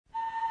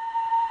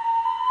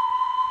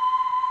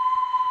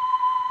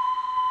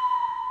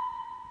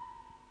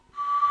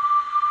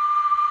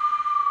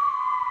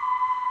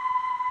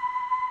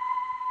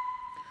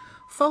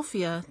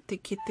whawhia te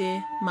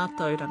kete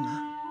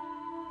mātauranga.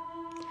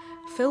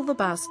 Fill the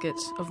basket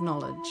of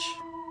knowledge.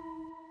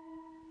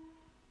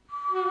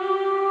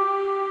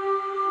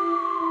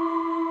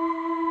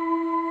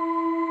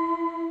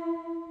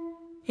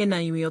 He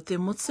nā iwi o te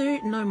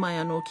motu, nau mai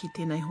anō ki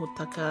tēnei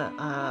hōtaka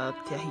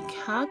Te Ahi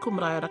Kaa, ko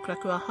Maraea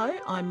Rakuraku ahau.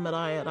 I'm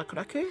Maraea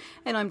Rakuraku.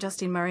 And I'm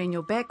Justine Murray, and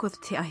you're back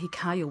with Te Ahi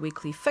Kaa, your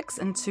weekly fix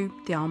into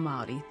Te Ao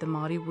Māori, the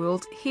Māori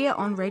world, here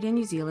on Radio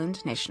New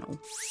Zealand National.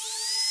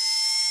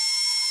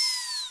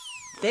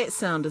 That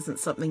sound isn't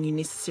something you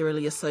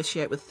necessarily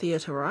associate with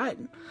theatre, right?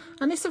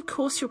 Unless, of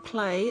course, your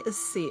play is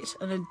set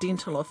in a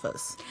dental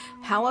office.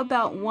 How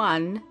about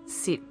one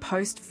set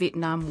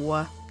post-Vietnam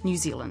War New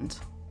Zealand?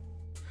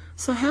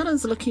 So how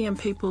does looking in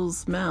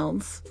people's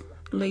mouths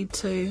lead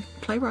to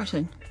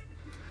playwriting?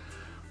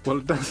 Well,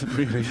 it doesn't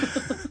really.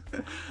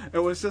 It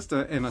was just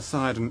an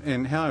aside,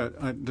 and how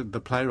I did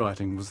the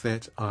playwriting was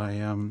that I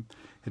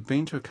had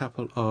been to a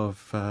couple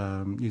of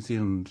New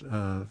Zealand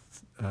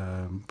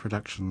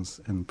productions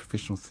in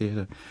professional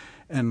theatre,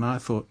 and I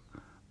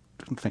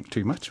didn't think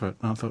too much of it,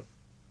 and I thought,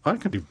 I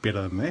can do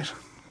better than that.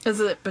 Is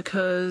it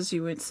because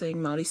you weren't seeing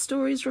Māori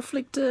stories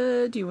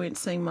reflected, you weren't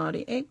seeing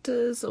Māori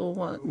actors, or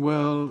what?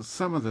 Well,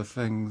 some of the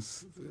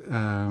things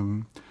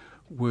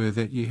were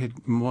that you had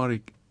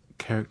Māori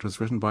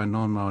characters written by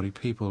non-Māori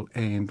people,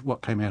 and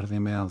what came out of their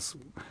mouths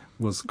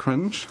was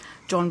cringe.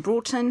 John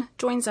Broughton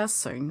joins us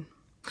soon.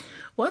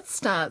 What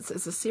starts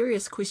as a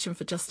serious question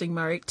for Justine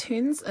Murray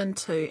turns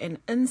into an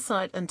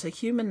insight into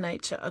human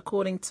nature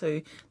according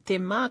to Te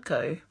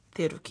Makau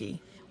Te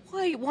Ruki.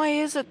 Why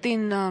is it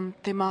then,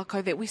 Te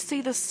Makau, that we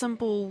see this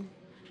symbol,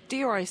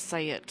 dare I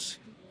say it,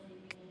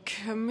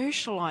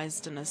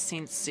 commercialised in a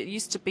sense? It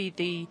used to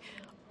be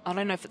I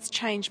don't know if it's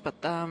changed, but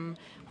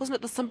wasn't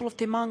it the symbol of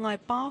Te Māngai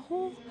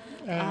Pāho?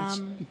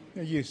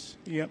 Yes,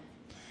 it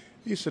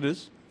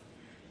is.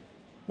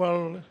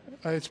 Well,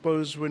 I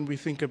suppose when we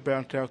think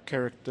about our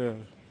character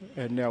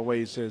and our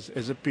ways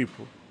as a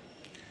people,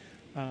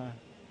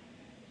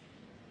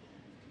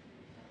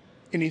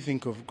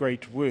 anything of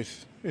great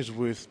worth is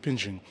worth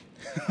pinching.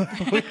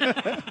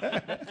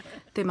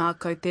 Te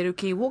Makau Te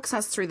Ruki walks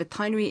us through the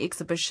Tainui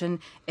exhibition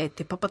at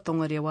Te Papa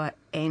Tongarewa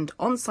and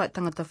on-site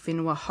tangata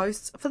whenua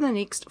hosts for the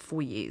next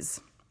 4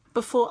 years.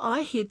 Before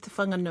I head to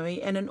Whanganui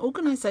and an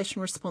organisation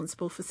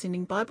responsible for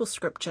sending Bible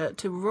scripture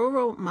to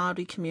rural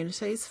Māori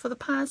communities for the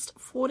past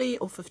 40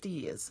 or 50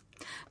 years.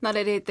 Nā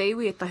rere te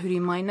iwi e tahuri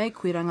mai nei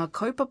koe ranga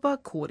kaupapa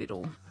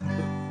kōrero.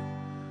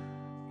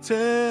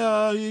 Te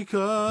Ahi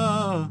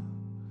Kaa,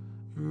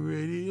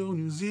 Radio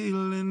New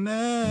Zealand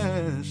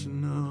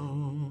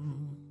National.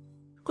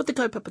 Ko te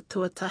kaupapa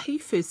tuatahi,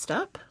 first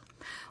up.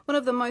 One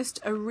of the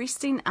most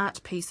arresting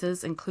art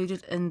pieces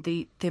included in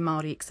the Te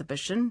Māori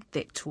exhibition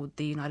that toured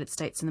the United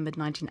States in the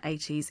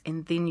mid-1980s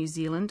and then New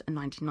Zealand in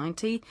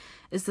 1990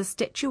 is the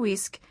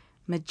statuesque,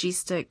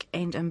 majestic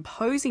and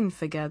imposing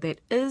figure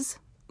that is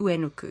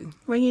Whanganui.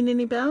 Ringing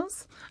any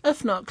bells?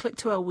 If not, click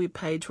to our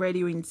webpage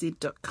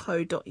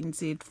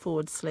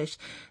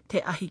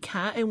radionz.co.nz/Te Ahi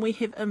Kaa and we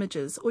have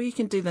images. Or you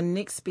can do the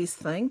next best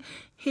thing.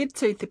 Head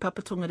to Te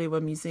Papa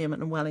Tongarewa Museum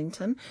in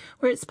Wellington,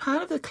 where it's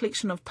part of the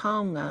collection of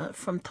taonga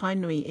from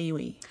Tainui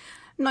Iwi.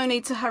 No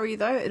need to hurry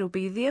though, it'll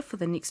be there for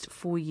the next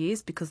 4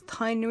 years because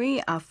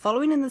Tainui are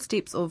following in the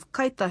steps of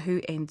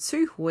Kaitahu and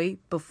Tūhoi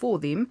before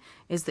them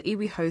as the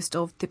iwi host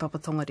of Te Papa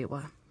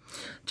Tongarewa.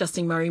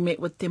 Justine Murray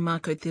met with Te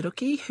Makau Te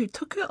Ruki, who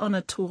took her on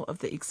a tour of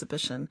the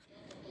exhibition.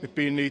 E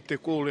pēnei te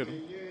kōrero,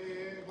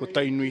 ko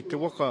tainui te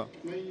waka,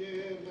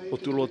 o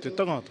tulo te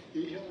tangata,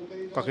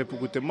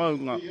 kakepuku te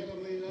maunga,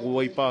 o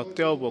waipā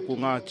te awa, ko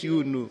ngā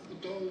tiunu,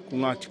 ko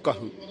ngā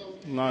tikahu,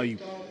 ngā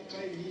iwi.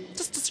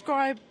 Just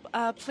describe,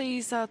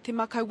 please, Te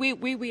Makau,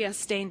 where we are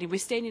standing. We're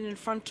standing in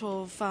front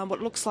of what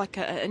looks like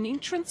an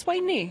entranceway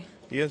ne?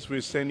 Yes,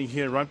 we're standing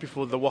here right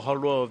before the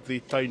waharoa of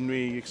the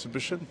Tainui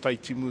exhibition, Tai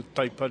Timu,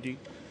 Tai Pari,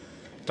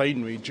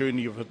 Tainui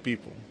Journey of a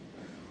People.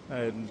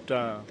 And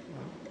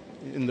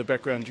in the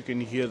background you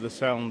can hear the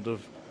sound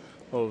of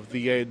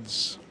the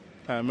adze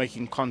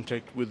making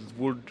contact with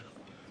wood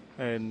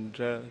and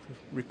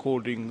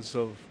recordings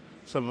of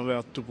some of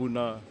our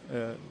tupuna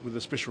with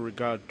a special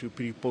regard to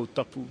Piripo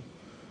Tapu,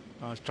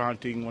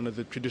 chanting one of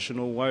the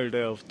traditional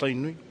wairau of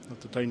Tainui,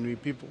 of the Tainui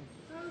people.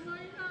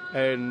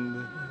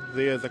 And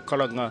there the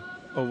karanga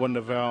of one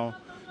of our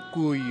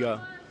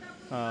kuia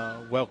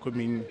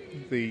welcoming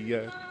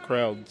the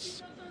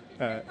crowds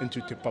into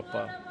Te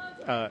Papa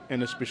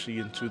and especially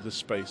into the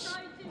space.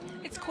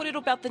 It's kōrero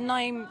about the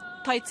name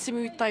Tai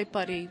Timu, Tai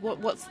Pari.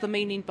 What's the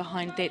meaning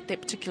behind that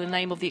particular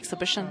name of the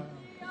exhibition?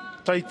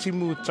 Tai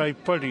Timu, Tai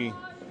Pari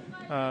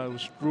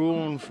was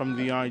drawn from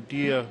the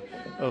idea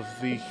of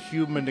the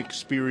human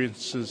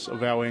experiences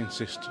of our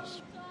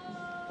ancestors.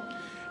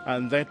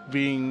 And that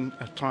being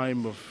a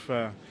time of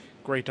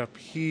great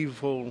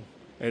upheaval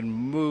and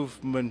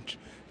movement,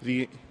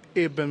 the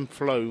ebb and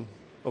flow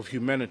of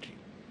humanity.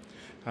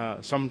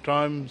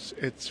 Sometimes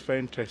it's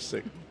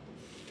fantastic.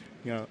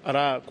 You know,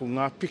 ara ko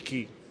ngā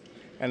piki,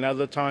 and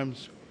other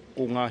times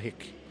ko ngā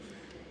hiki.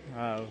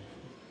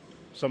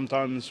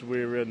 Sometimes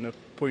we're in a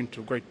point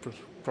of great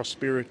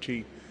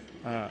prosperity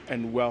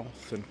and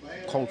wealth and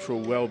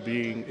cultural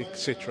well-being,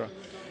 etc.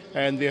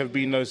 And there have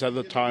been those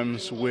other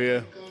times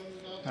where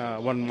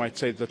one might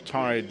say the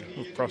tide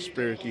of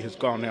prosperity has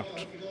gone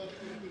out.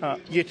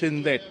 Yet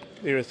in that,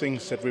 there are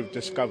things that we've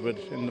discovered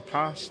in the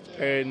past,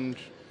 and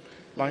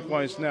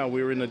likewise now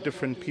we're in a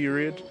different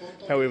period.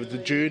 However, the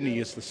journey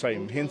is the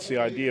same, hence the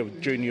idea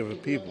of journey of a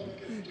people.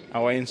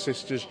 Our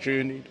ancestors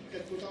journeyed,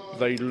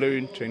 they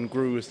learnt and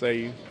grew as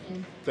they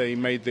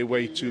made their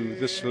way to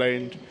this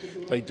land.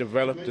 They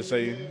developed as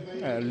they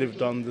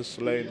lived on this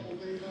land.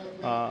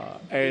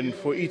 And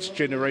for each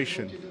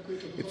generation,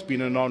 it's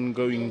been an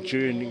ongoing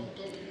journey,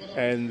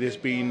 and there's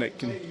been a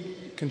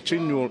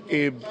continual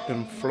ebb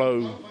and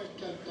flow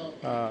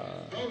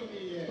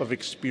of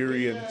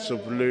experience,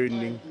 of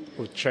learning,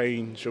 of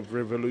change, of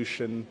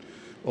revolution,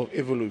 of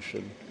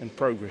evolution and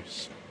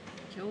progress.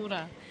 Kia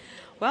ora.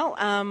 Well,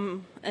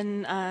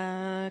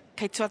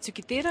 kei tuatu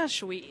ki tērā,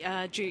 shall we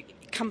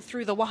come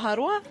through the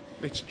waharoa?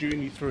 Let's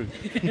journey through.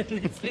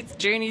 Let's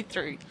journey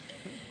through.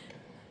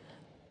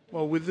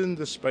 Well, within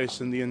the space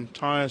and the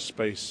entire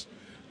space,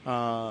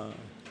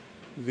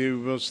 there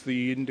was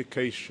the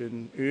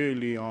indication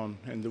early on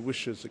and the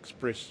wishes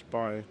expressed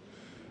by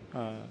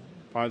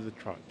the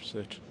tribes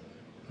that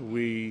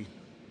we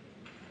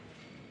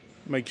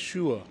make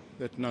sure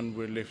that none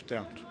were left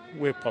out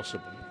where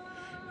possible.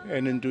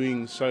 And in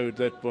doing so,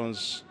 that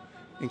was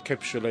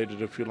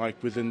encapsulated, if you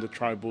like, within the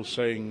tribal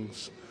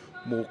sayings,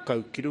 mō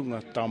kau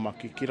kirunga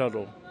tāmaki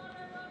kiraro,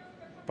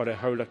 pare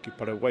hauraki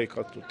pare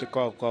waikato, te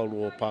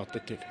kaukaulo o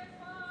pātetere.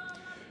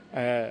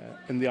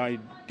 And the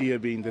idea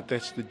being that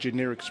that's the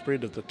generic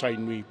spread of the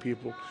Tainui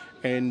people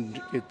and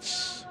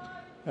its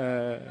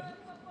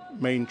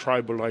main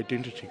tribal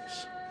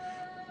identities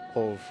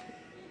of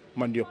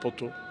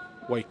Maniapoto,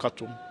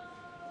 Waikato,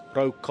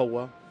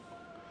 Raukawa,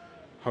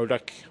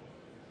 Hauraki.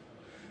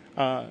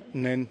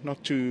 And then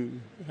not to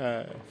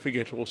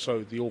forget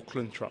also the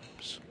Auckland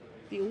tribes.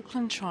 The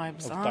Auckland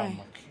tribes, of aye.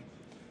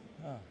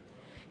 Tāmaki.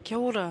 Kia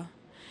ora.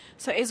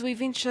 So as we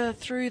venture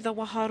through the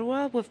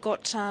waharoa, we've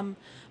got,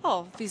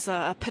 there's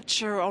a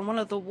picture on one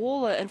of the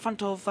wall in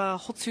front of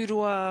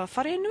Hoturua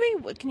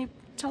Wharenui. Can you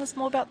tell us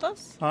more about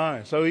this?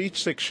 Aye, so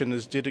each section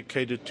is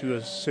dedicated to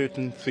a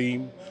certain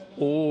theme,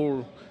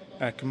 all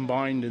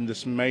combined in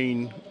this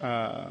main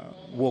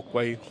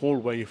walkway,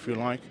 hallway if you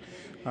like,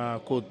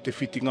 called Te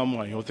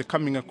Whitingamai, or the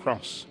coming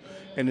across.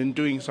 And in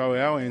doing so,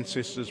 our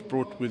ancestors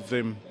brought with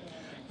them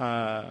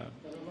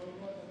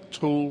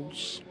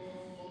tools,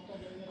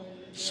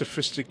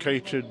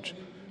 sophisticated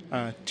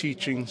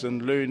teachings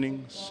and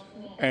learnings,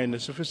 and a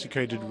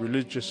sophisticated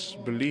religious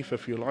belief,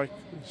 if you like,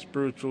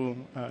 spiritual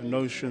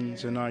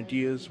notions and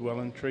ideas well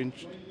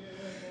entrenched.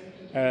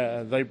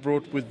 They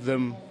brought with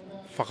them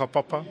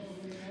whakapapa,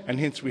 and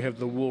hence we have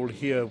the wall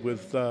here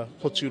with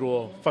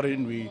Hoturoa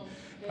Wharenui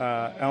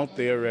out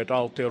there at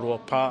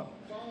Aotearoa Park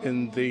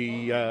in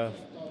the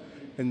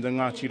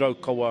Ngāti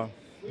Raukawa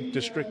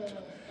district,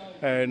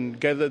 and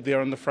gathered there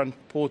on the front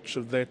porch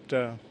of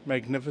that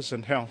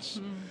magnificent house.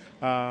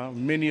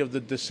 Many of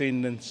the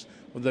descendants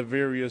of the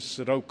various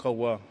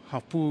Raukawa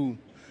hapu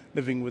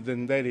living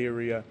within that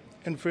area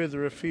and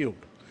further afield.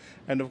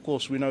 And of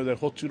course we know that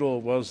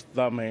Hoturoa was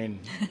the man,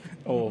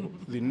 or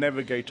the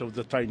navigator of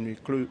the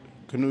Tainui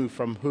canoe,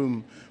 from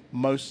whom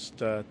most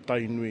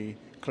Tainui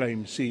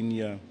claim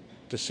senior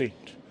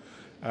descent,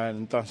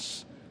 and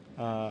thus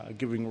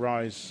giving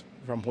rise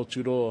from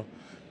Hoturoa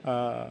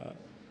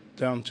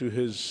down to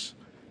his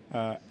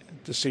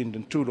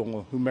descendant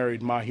Turongo, who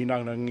married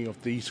Mahinarangi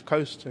of the East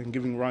Coast, and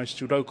giving rise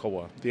to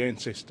Raukawa, the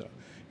ancestor,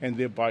 and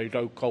thereby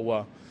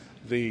Raukawa,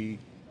 the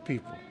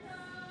people.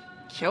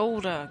 Kia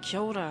ora, kia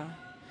ora.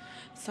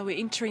 So we're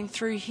entering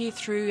through here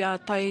through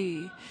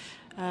Tai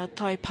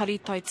Pari,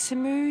 Tai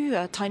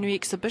Timu, Tainui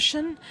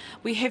exhibition.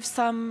 We have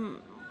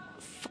some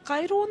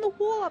whakairo on the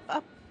wall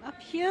up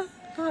here,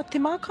 Te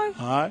Makau.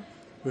 Aye,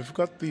 we've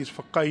got these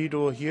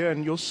whakairo here,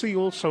 and you'll see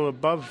also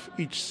above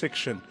each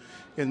section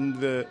in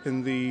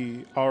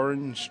the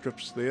orange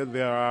strips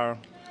there are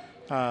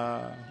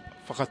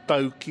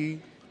whakatauki,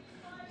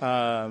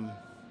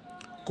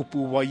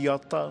 kupu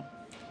waiata,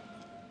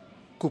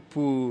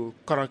 kupu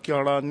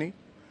karakiarani.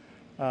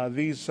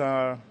 These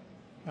are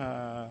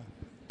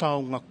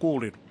taonga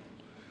kōrero,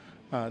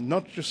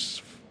 not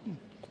just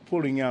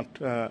pulling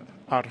out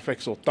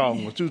artifacts or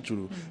taonga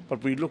tūturu,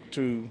 but we look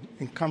to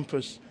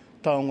encompass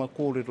taonga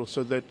kōrero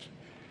so that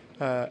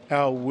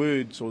our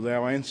words, or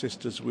our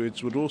ancestors'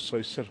 words, would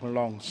also sit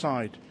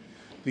alongside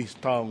these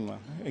taonga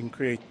and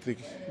create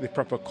the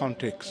proper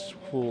context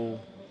for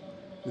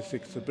this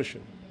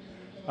exhibition.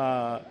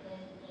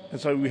 And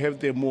so we have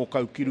there mō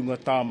kau kirunga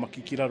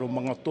tāmaki ki raro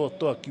mga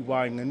toa ki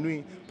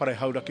Whanganui, pare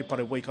hauraki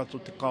pare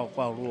waikato te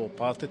kaukaulo o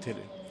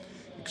pātetere,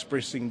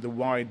 expressing the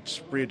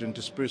widespread and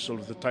dispersal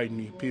of the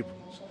Tainui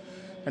peoples.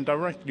 And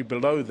directly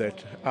below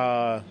that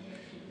are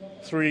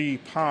three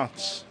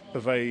parts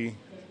of a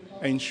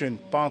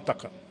ancient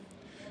pātaka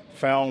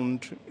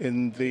found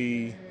in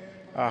the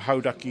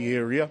Hauraki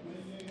area,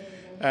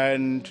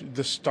 and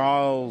the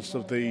styles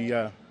of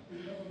the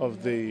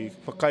of the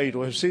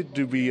whakairo have said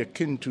to be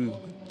akin to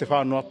Te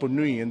Whanau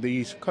Nui in the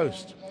East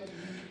Coast.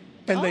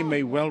 And they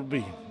may well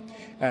be.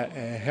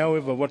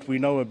 However, what we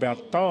know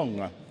about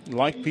taonga,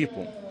 like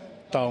people,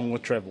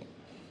 taonga travel.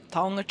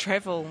 Taonga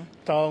travel.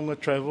 Taonga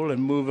travel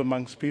and move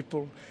amongst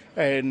people.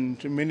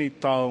 And many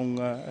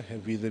taonga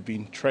have either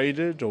been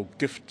traded or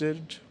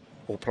gifted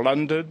or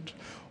plundered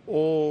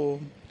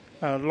or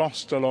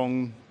lost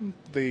along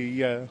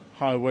the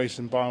highways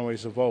and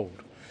byways of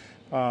old.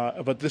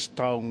 But this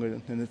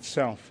taonga in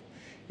itself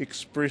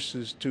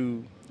expresses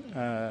to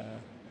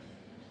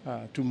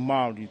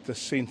Māori the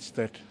sense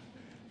that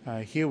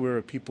here we're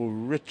a people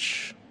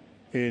rich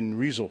in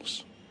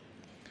resource,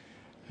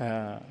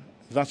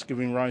 thus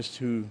giving rise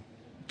to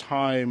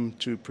time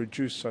to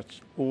produce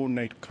such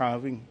ornate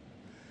carving.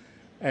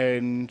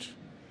 And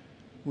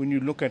when you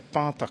look at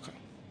pātaka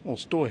or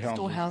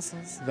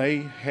storehouses, they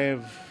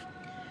have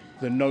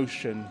the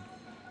notion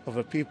of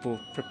a people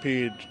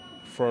prepared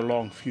for a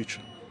long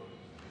future.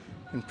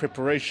 In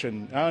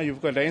preparation,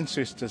 you've got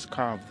ancestors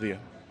carved there,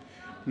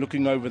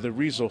 looking over the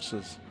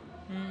resources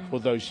for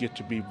those yet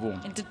to be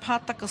born. And did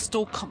pātaka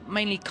store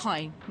mainly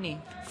kai,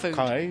 food?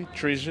 Kai,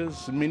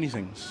 treasures, many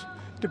things,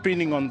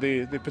 depending on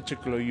their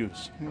particular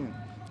use.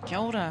 Kia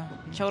ora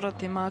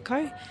te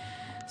Makau.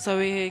 So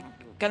we're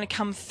going to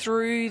come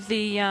through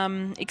the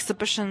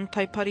exhibition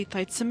Tai Pari,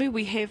 Tai Timu.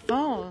 We have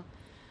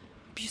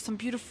some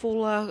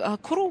beautiful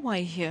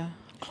korowai here,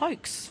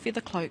 cloaks,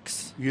 feather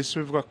cloaks. Yes,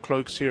 we've got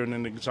cloaks here and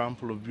an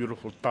example of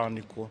beautiful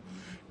tāniko.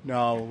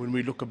 Now, when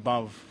we look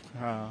above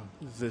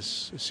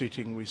this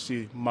setting, we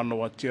see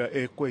manawatia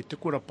e koe te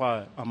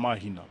kurapa a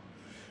mahina,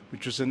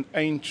 which is an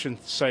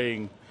ancient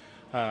saying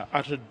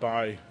uttered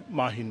by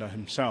Mahina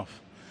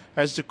himself.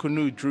 As the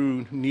canoe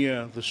drew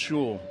near the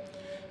shore,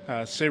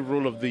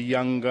 several of the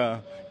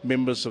younger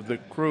members of the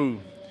crew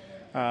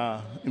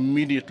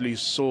immediately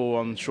saw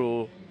on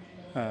shore,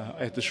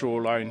 at the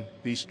shoreline,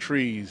 these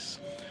trees,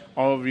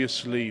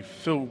 obviously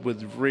filled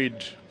with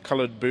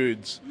red-coloured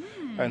birds.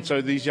 And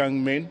so these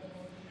young men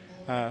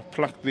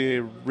plucked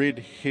their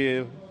red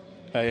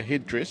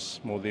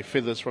headdress, or their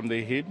feathers from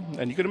their head.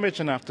 And you can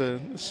imagine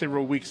after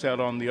several weeks out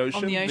on the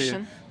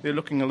ocean, they're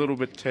looking a little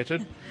bit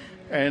tattered.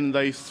 And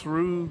they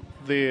threw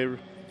their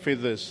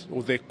feathers,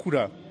 or their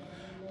kura,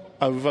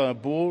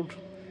 overboard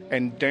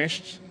and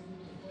dashed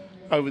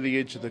over the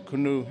edge of the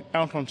canoe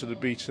out onto the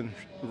beach and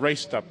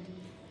raced up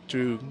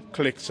to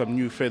collect some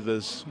new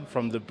feathers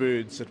from the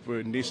birds that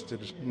were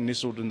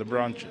nestled in the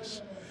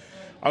branches,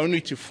 only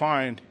to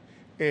find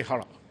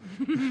ehara.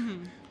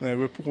 They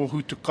were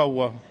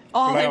pohutukawa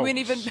clouds. They weren't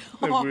even...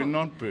 They were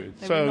not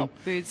birds. They were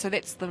not birds, so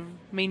that's the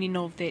meaning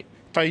of that.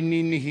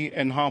 Taininihi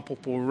and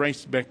Hāpopo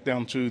raced back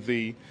down to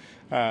the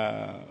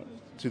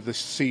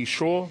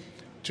seashore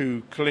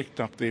to collect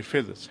up their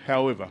feathers.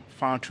 However,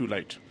 far too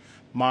late.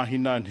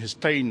 Mahina and his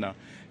teina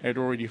had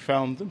already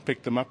found them,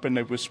 picked them up, and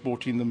they were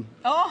sporting them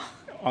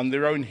on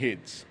their own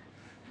heads.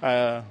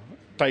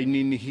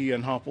 Taininihi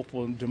and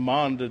Hāpopo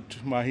demanded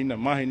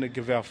Mahina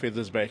give our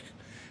feathers back.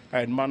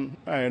 And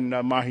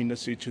Mahina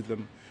said to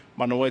them,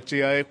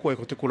 Manawatia e koe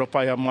ko te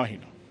kurapai a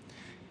Mahina.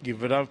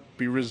 Give it up,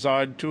 be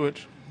resigned to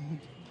it.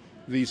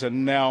 These are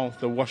now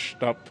the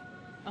washed up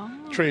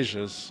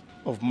treasures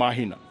of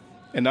Mahina.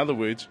 In other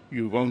words,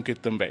 you won't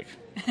get them back.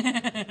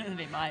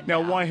 Now,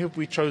 why have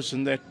we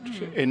chosen that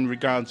in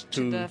regards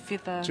to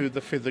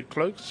the feathered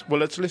cloaks?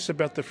 Well, it's less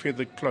about the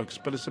feathered cloaks,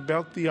 but it's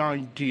about the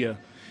idea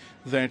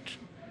that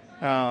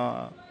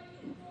not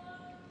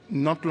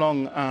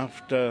long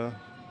after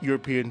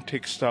European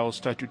textiles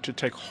started to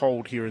take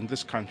hold here in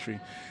this country,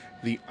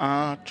 the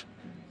art,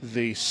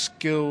 the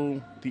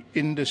skill, the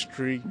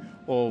industry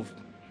of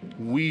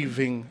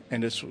weaving,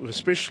 and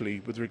especially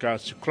with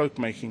regards to cloak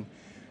making,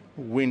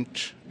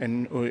 went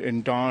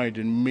and died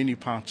in many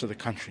parts of the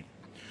country,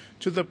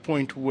 to the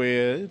point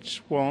where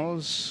it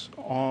was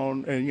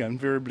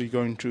invariably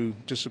going to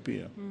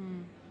disappear.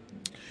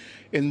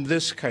 In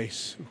this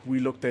case, we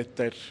looked at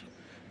that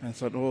and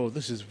thought,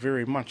 this is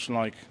very much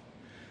like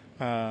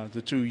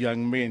the two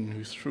young men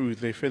who threw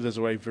their feathers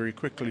away very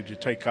quickly to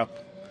take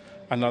up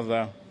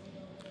another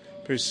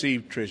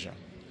perceived treasure.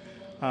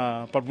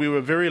 But we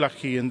were very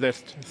lucky in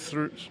that,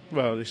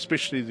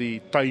 especially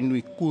the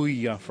Tainui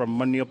Kuia from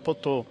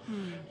Maniapoto,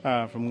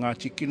 from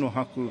Ngāti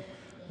Kinohaku,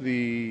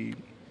 the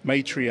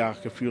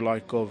matriarch, if you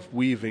like, of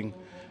weaving,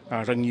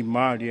 Rangi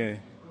Maria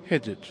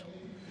headed,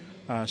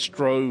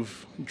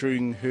 strove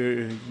during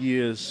her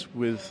years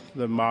with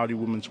the Māori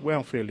Women's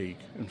Welfare League,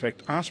 in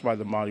fact asked by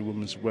the Māori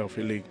Women's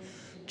Welfare League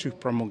to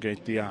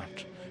promulgate the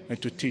art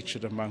and to teach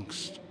it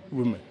amongst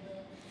women.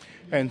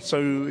 And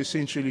so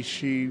essentially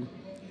she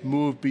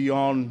moved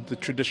beyond the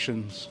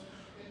traditions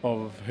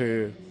of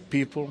her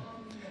people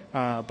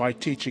by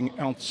teaching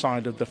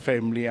outside of the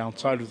family,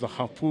 outside of the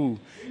hapu,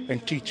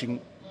 and teaching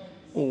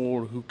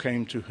all who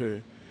came to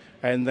her.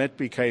 And that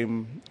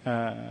became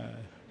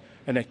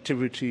an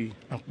activity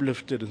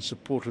uplifted and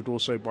supported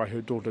also by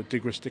her daughter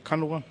Digris Te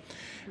Kanawa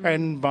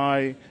and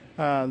by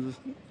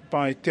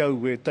Te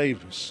Auwe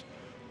Davis,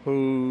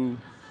 who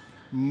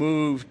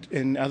moved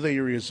in other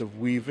areas of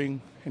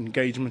weaving,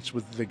 engagements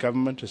with the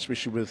government,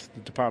 especially with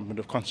the Department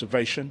of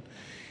Conservation,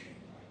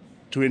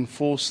 to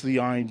enforce the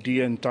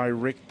idea and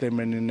direct them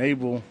and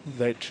enable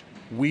that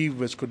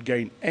weavers could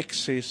gain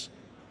access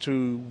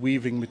to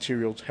weaving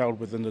materials held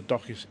within the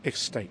dock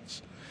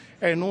estates.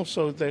 And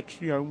also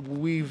that,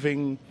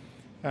 weaving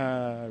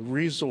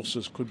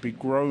resources could be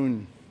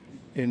grown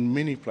in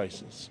many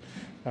places.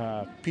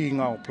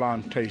 Pingao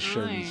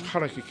plantations,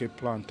 harakeke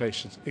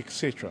plantations,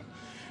 etc.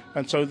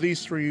 And so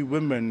these three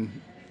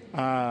women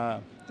are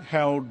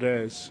held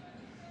in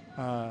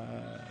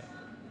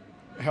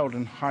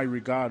high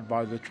regard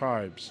by the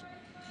tribes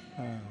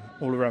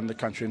all around the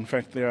country. In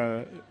fact,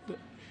 there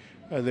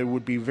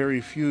would be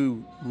very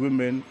few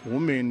women or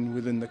men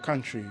within the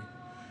country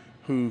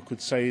who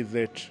could say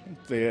that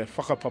their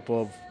whakapapa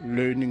of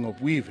learning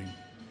of weaving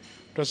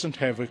doesn't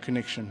have a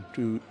connection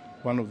to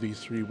one of these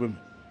three women.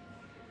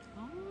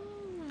 Oh,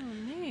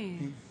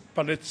 nee.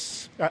 But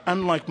it's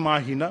unlike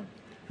Mahina,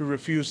 who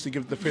refused to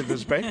give the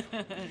feathers back.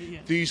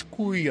 These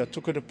kuia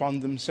took it upon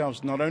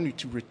themselves not only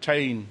to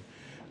retain,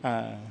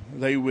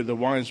 they were the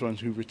wise ones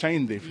who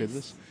retained their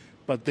feathers,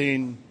 but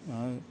then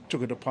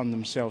took it upon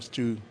themselves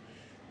to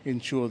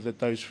ensure that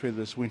those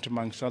feathers went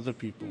amongst other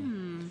people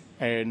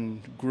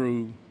and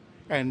grew.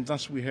 And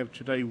thus we have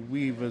today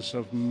weavers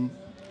of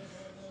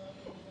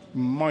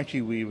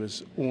mighty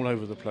weavers all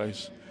over the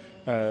place.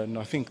 And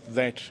I think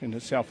that in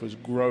itself is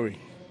growing.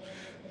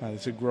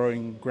 There's a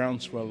growing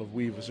groundswell of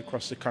weavers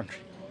across the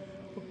country.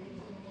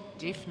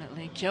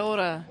 Definitely. Kia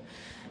ora.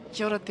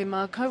 Kia ora te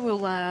Makau.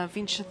 We'll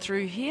venture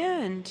through here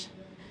and...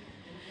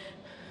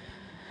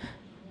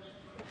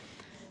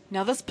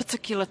 Now this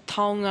particular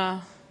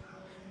taonga,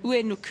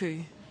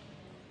 uenuku.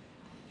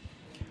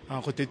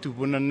 Ko te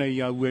tupuna nei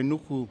a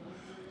uenuku,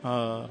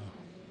 e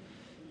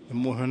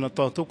mohana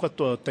tātou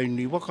katoa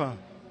Tainui waka,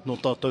 no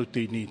tātou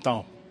tēnei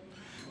tau.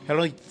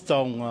 Helai te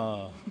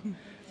taonga,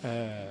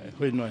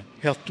 whenua,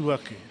 hiatua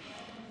ke,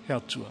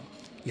 hiatua,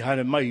 I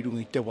haere mai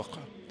rungi te waka.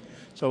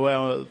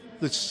 So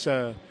this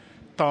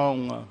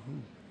taonga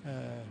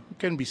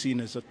can be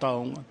seen as a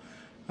taonga,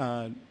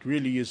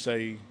 really is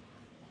a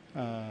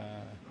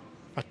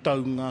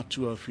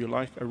taungatua, if you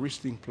like, a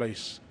resting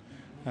place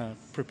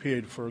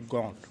prepared for a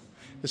god.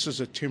 This is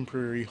a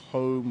temporary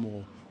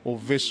home or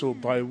vessel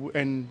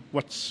and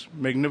what's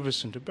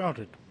magnificent about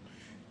it,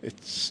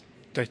 its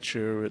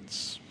stature,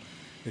 it's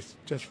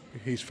just,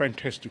 he's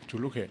fantastic to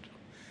look at.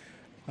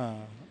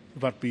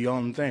 But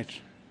beyond that,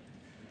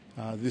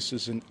 this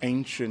is an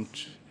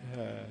ancient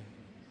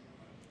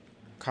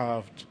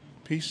carved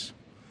piece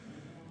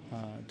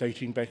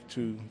dating back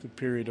to the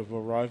period of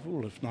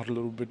arrival, if not a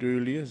little bit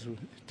earlier. So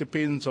it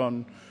depends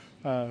on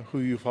who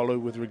you follow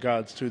with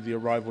regards to the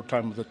arrival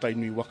time of the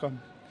Tainui waka.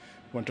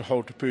 Want to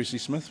hold to Percy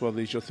Smith, well,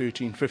 there's your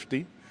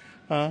 1350.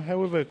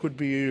 However, it could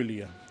be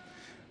earlier.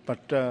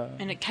 But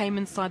And it came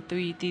inside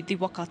the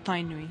waka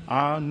Tainui.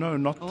 No,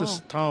 not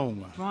this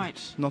taonga.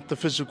 Right. Not the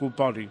physical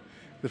body.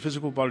 The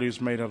physical body is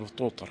made out of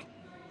tōtara.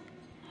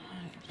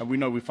 And we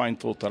know we find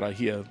tōtara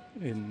here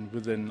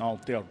within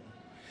Aotearoa.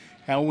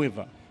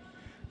 However,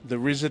 the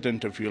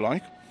resident, if you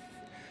like,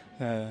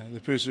 the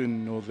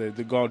person or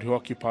the god who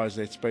occupies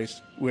that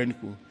space,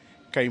 Uenuku,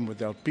 came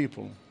with our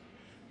people,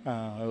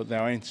 with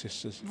our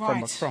ancestors,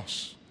 from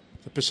across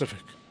the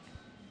Pacific.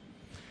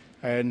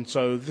 And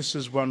so this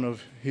is one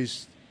of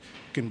his,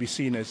 can be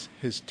seen as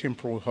his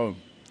temporal home,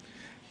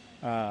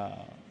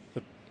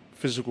 the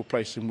physical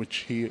place in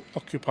which he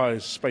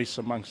occupies space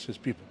amongst his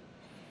people.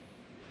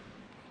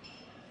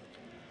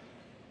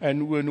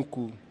 And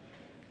Uenuku,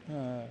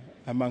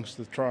 amongst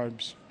the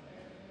tribes,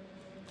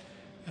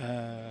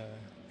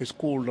 is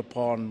called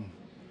upon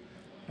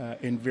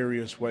in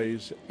various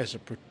ways as a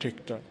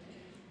protector.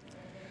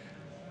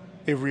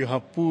 Every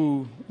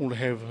hapu will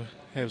have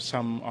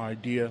some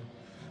idea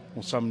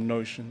or some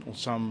notion or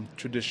some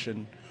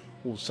tradition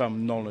or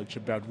some knowledge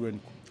about Uenuku.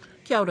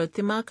 Kia ora,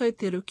 Te Makau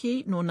Te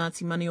Ruki no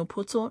Ngāti Mani o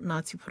Poto,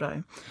 Ngāti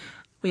Porou.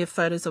 We have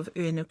photos of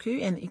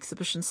Uenuku and the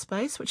exhibition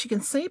space, which you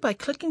can see by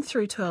clicking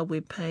through to our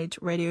webpage,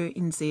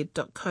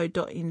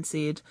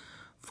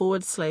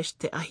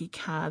 radionz.co.nz/Te Ahi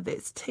Kaa.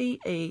 That's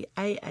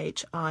TEAHIKAA.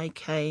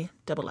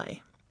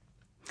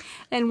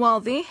 And while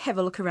there, have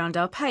a look around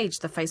our page.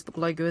 The Facebook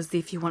logo is there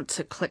if you want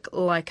to click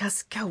like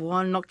us. Go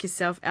on, knock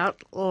yourself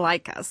out,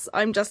 like us.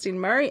 I'm Justine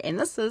Murray, and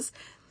this is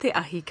Te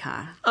Ahi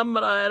Kaa. I'm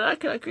Maraea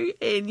Rakuraku,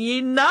 and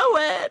you know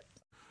it!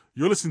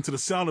 You're listening to the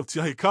sound of Te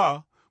Ahi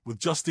Kaa with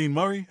Justine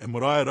Murray and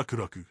Maraea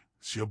Rakuraku.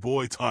 It's your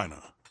boy,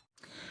 Taina.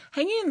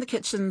 Hanging in the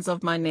kitchens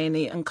of my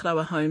nanny and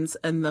Karawa homes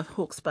in the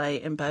Hawke's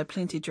Bay and Bay of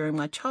Plenty during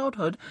my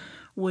childhood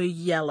were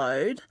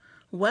yellowed,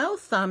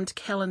 well-thumbed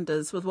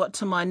calendars with what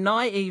to my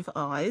naive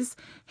eyes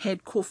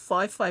had ko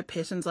whaiwhai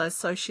patterns I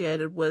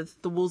associated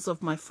with the walls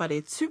of my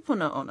whare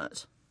tupuna on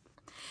it.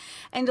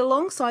 And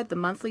alongside the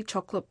monthly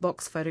chocolate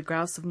box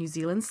photographs of New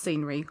Zealand's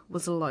scenery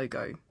was a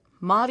logo,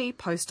 Maori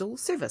Postal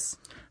Service.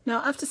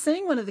 Now, after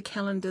seeing one of the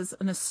calendars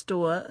in a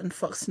store in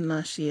Foxton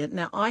last year,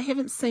 now I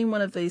haven't seen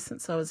one of these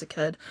since I was a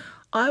kid,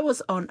 I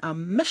was on a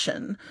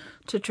mission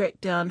to track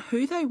down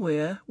who they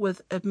were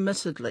with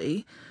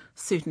admittedly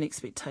certain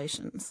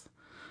expectations.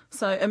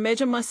 So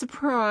imagine my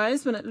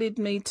surprise when it led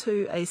me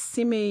to a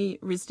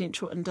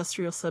semi-residential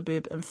industrial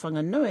suburb in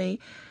Whanganui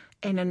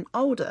and an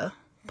older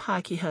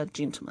pakeha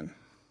gentleman.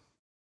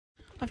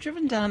 I've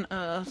driven down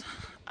a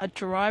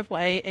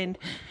driveway, and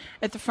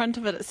at the front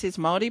of it says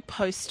Maori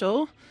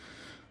Postal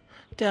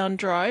down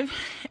drive,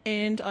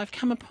 and I've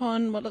come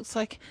upon what looks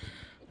like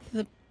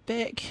the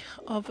back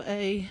of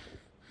a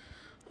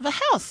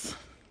house.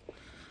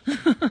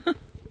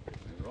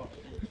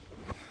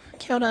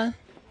 Kia ora.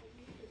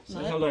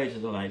 Say hello to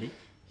the lady.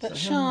 Bit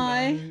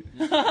shy.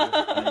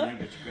 My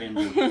youngest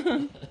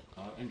granddaughter.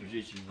 I'll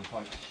introduce you to the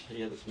folks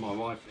here. This is my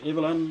wife,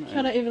 Evelyn. Kia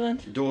ora, Evelyn.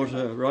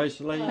 Daughter,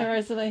 Rosalie. Hi,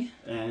 Rosalie.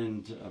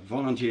 And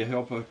volunteer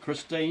helper,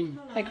 Christine.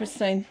 Hey,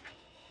 Christine.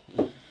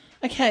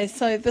 Okay,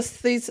 so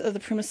these are the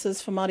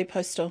premises for Maori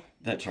Postal.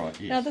 That's right,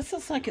 yes. Now, this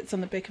looks like it's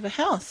on the back of a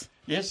house.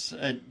 Yes,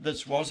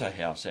 this was a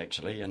house,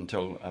 actually,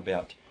 until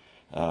about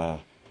 5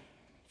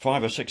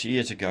 or 6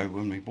 years ago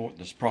when we bought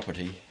this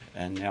property.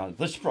 And now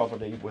this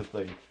property with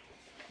the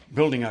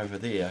building over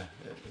there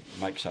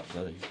makes up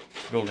the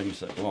buildings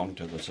that belong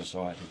to the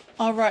society.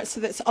 Oh, right,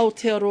 so that's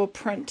Aotearoa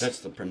Print.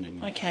 That's the printing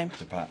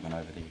department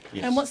over there.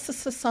 Yes. And what's the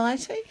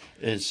society?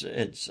 It's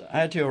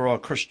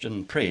Aotearoa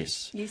Christian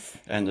Press. Yes.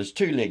 And there's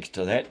two legs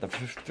to that. The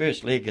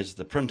first leg is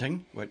the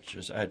printing, which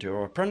is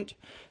Aotearoa Print,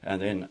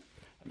 and then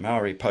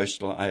Maori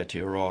Postal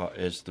Aotearoa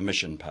is the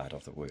mission part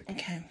of the work.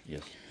 Okay.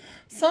 Yes.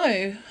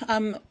 So,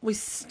 we're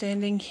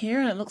standing here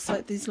and it looks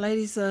like these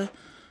ladies are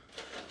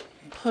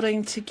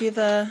putting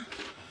together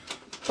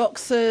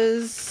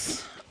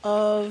boxes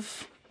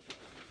of...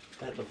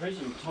 At the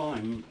present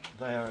time,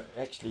 they are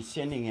actually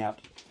sending out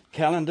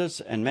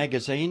calendars and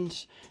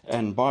magazines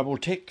and Bible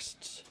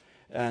texts,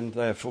 and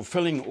they're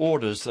fulfilling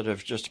orders that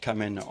have just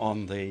come in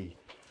on the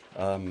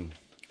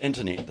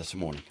internet this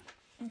morning.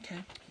 Okay.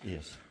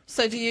 Yes.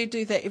 So do you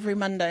do that every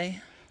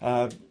Monday?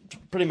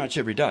 Pretty much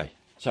every day.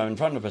 So in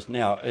front of us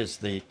now is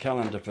the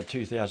calendar for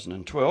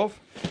 2012,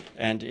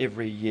 and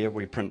every year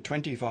we print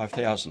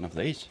 25,000 of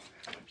these,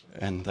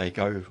 and they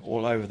go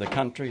all over the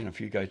country, and if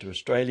you go to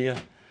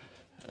Australia,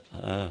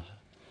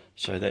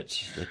 so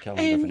that's the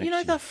calendar for And, next you know,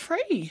 year. they're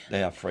free.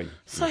 They are free.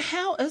 So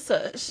how is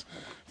it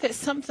that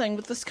something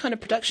with this kind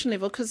of production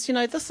level, because, you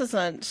know, this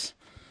isn't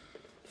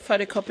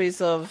photocopies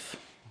of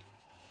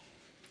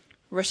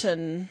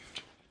written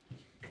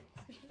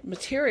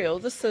material,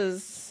 this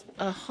is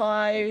a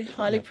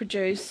highly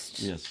produced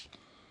Yes.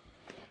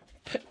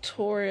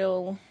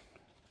 pictorial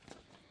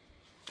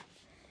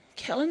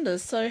calendar.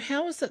 So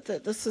how is it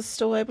that this is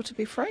still able to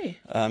be free?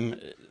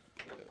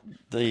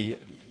 The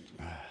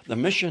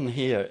mission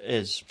here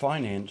is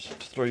financed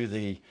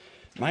through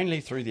mainly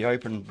through the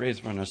Open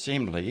Brethren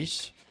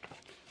Assemblies,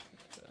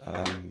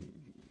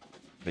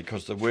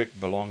 because the work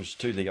belongs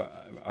to the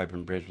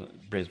Open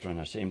Brethren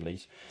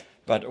Assemblies,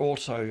 but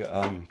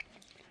also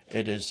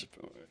it is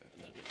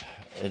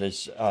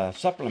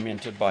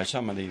supplemented by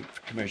some of the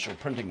commercial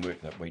printing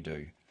work that we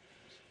do.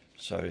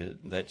 So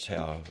that's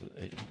how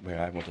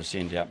we're able to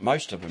send out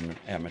most of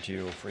our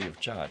material free of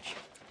charge.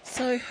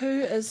 So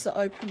who is the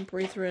Open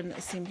Brethren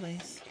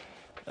Assemblies?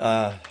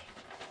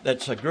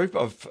 That's a group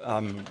of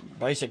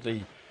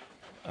basically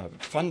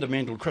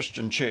fundamental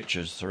Christian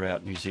churches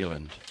throughout New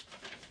Zealand.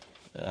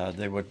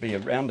 There would be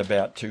around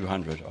about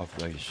 200 of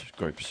these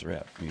groups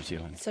throughout New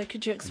Zealand. So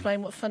could you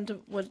explain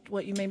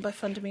what you mean by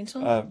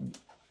fundamental?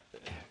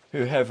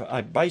 Who have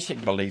a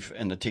basic belief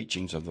in the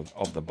teachings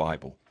of the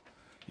Bible,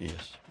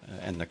 yes,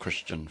 and the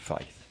Christian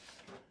faith.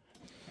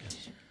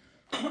 Yes.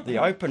 The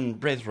Open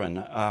Brethren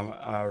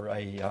are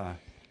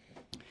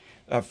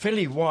a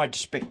fairly wide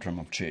spectrum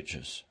of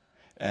churches,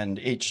 and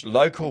each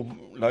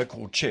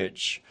local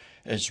church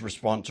is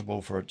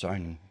responsible for its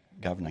own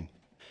governing.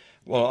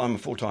 Well, I'm a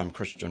full-time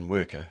Christian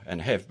worker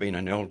and have been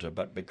an elder,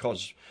 but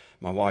because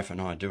my wife and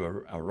I do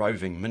a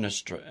roving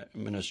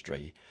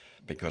ministry,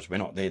 because we're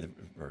not there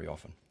very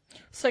often.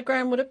 So,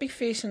 Graeme, would it be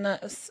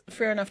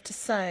fair enough to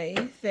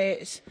say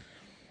that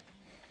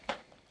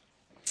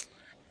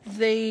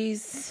the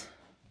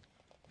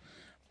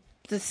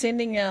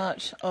sending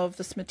out of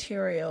this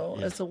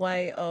material is a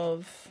way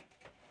of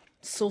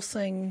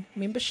sourcing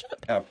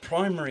membership? Our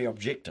primary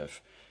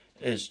objective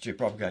is to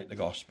propagate the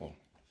gospel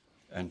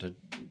and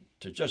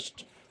to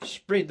just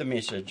spread the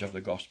message of the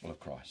gospel of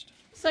Christ.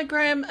 So,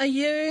 Graeme, are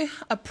you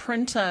a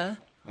printer?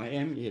 I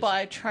am, yes.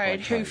 By trade,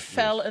 who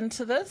fell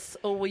into this,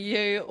 or were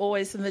you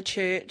always in the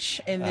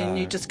church and then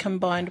you just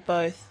combined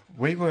both?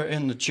 We were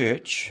in the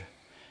church,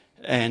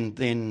 and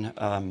then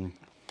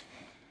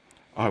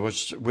I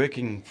was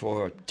working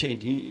for 10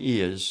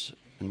 years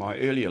in my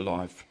earlier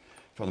life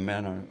for the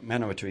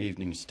Manawatu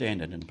Evening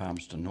Standard in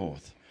Palmerston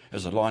North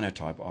as a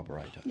linotype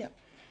operator. Yep.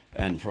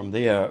 And from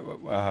there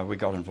we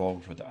got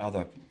involved with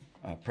other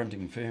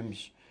printing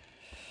firms.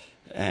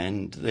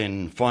 And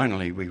then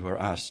finally we were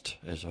asked,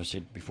 as I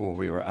said before,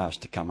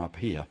 to come up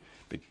here,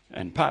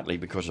 and partly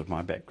because of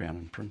my background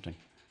in printing,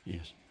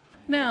 yes.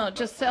 Now,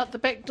 just out the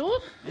back door?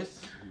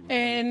 Yes.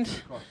 And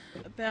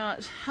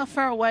about how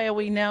far away are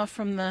we now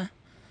from the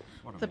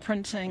What the about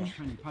printing.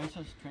 20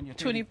 paces? 20 or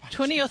 20, 30 paces?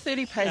 20 or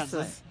 30 How's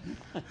paces.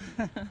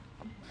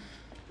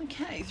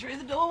 Okay, through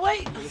the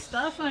doorway,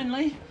 staff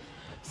only.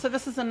 So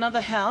this is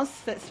another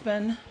house that's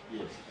been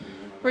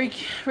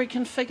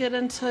reconfigured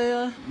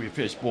into... We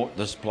first bought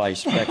this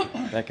place back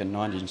in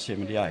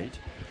 1978.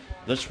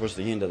 This was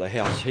the end of the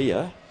house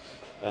here,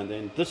 and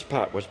then this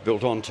part was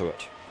built onto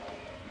it.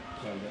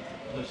 So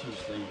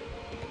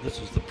this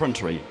is the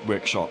printery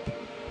workshop,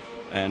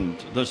 and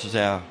this is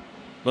our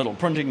little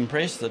printing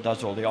press that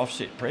does all the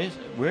offset press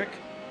work.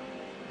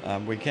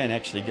 We can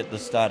actually get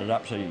this started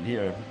up so you can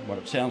hear what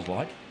it sounds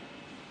like.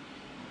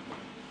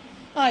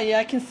 Oh yeah,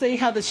 I can see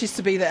how this used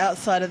to be the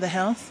outside of the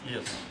house.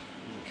 Yes.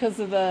 Because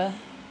of the...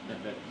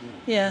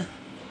 Yeah.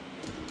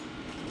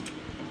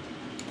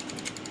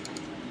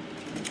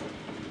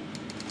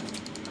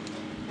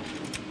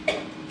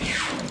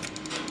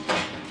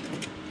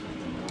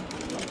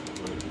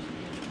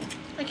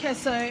 Okay,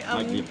 so...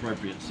 Make the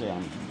appropriate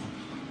sound.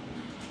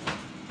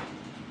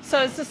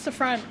 So is this the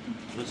front?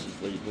 This is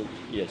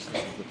yes,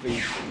 this is the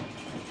feed.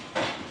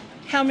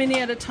 How many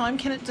at a time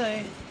can it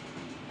do?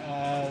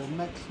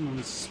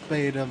 Maximum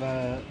speed of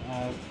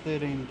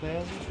 13,000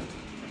 per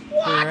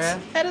What? hour.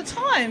 At a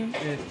time?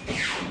 Yeah.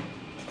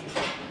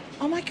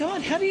 Oh my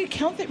god, how do you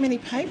count that many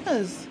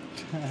papers?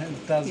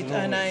 It does You it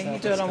don't all know, itself.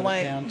 you do it It's on got a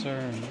weight. counter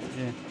and,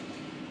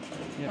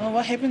 yeah. Oh,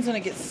 what happens when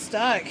it gets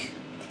stuck?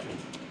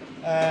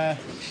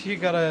 You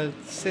gotta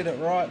set it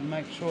right and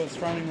make sure it's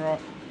running right.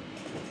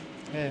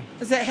 Yeah.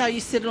 Is that how you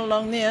set it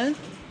along there?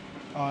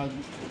 There's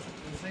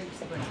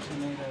heaps of things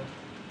you need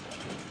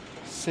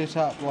to set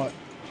up, like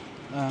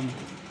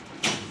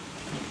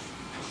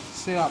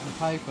set up the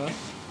paper.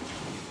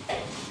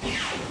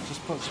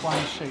 Just puts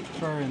one sheet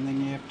through, and then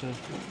you have to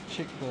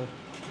check the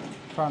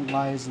front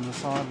layers and the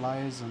side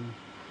layers and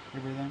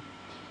everything.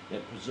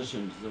 That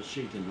positions the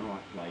sheet in the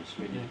right place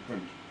when you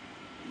print.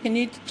 Can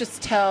you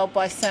just tell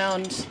by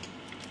sound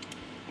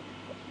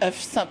if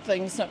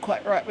something's not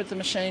quite right with the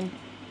machine?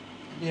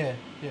 Yeah,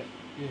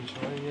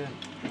 usually, yeah.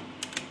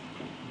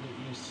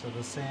 Get used to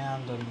the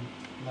sound and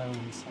know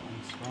when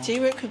something's wrong. Do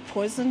you work with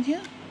poison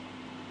here?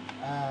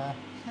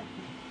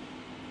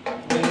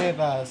 We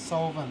have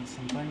solvents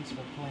and things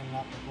for cleaning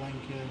up the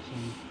blanket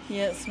and...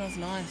 Yeah, it smells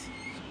nice.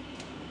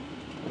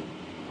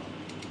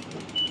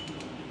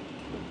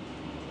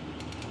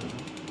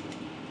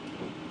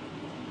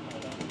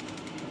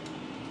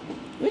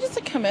 Where does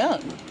it come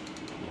out?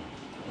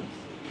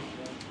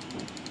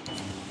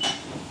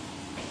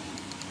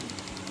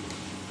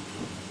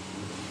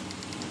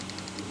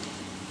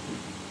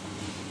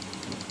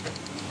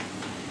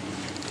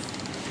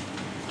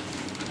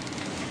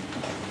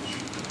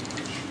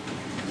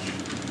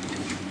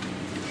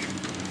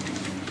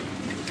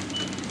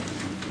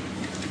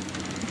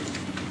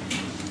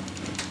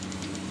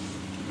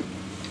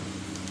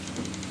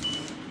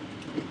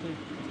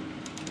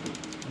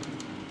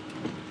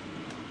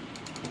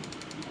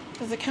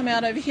 Does it come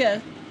out over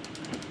here?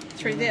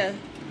 Through there?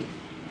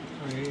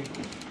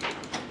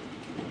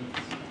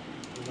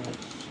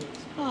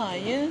 Oh,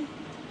 yeah.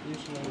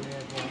 Usually we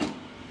have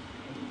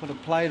put a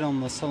plate on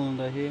the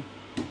cylinder here.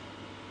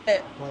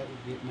 Plate would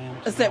get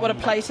mounted. Is that what a on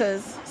plate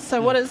is?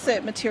 So what is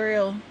that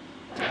material?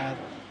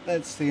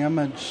 That's the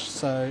image,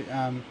 so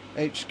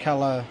each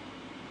colour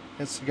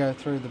has to go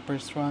through the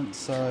press once.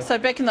 So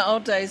back in the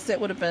old days,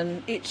 that would have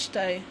been etched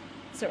day,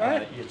 is that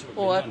right? Yes, it would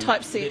Or be done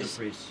typeset?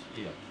 letterpress,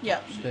 Yeah.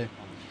 Yeah.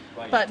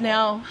 But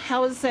now,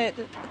 how is that?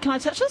 Can I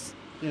touch this?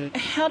 Yeah.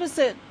 How does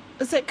that?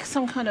 Is that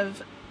some kind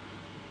of?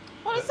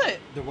 What is it?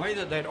 The way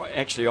that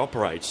actually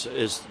operates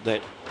is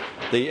that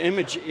the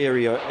image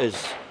area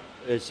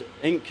is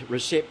ink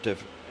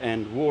receptive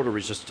and water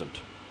resistant,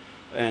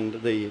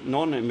 and the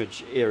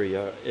non-image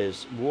area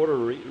is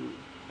water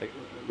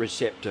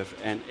receptive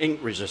and ink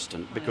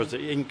resistant because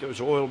the ink is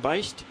oil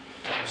based.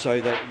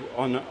 So that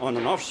on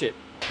an offset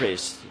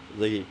press,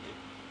 the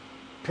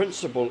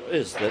principle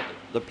is that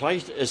the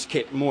plate is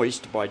kept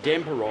moist by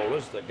damper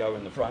rollers that go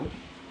in the front,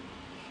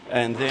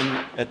 and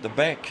then at the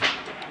back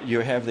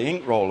you have the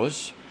ink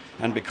rollers,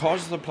 and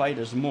because the plate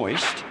is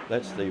moist,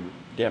 that's the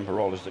damper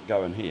rollers that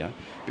go in here,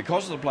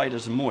 because the plate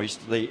is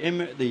moist, the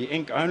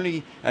ink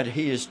only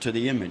adheres to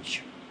the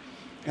image,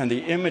 and the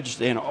image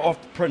then off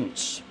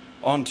prints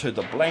onto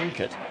the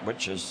blanket,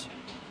 which is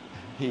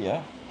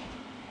here.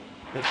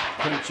 It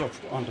prints off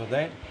onto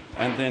that,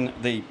 and then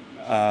the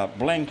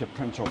blanket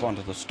prints off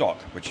onto the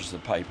stock, which is the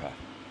paper.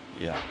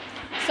 Yeah.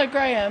 So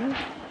Graeme,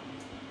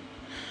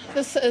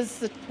 this is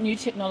the new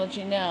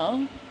technology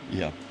now.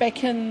 Yeah.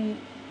 Back in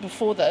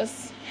before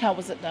this, how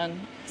was it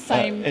done?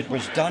 Same. It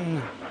was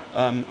done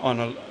on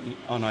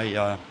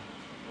a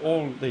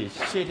all the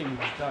setting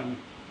was done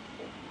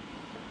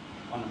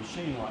on a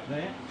machine like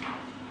that,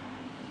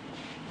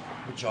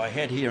 which I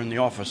had here in the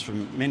office for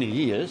many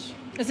years.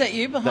 Is that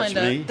you behind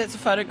That's it? me. That's a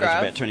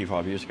photograph. That's about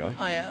 25 years ago.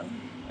 Oh yeah.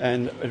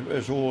 And it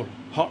was all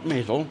hot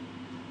metal,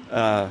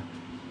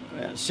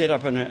 set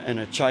up in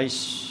a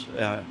chase,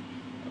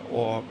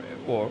 or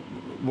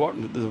what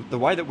the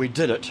way that we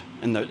did it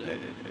in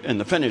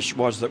the finish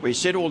was that we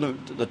set all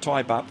the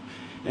type up,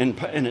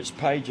 in its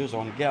pages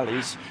on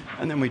galleys,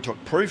 and then we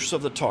took proofs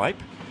of the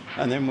type,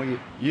 and then we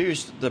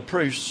used the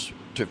proofs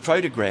to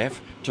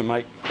photograph to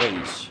make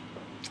these.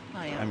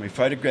 Oh, yeah. And we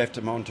photographed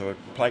them onto a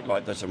plate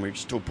like this, and we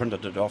still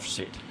printed it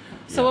offset.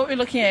 So what we're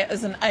looking at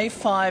is an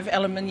A5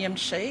 aluminium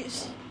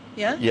sheet,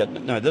 yeah? Yeah,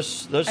 no,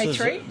 this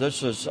A3?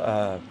 is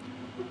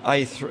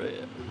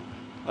A3,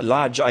 a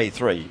large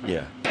A3,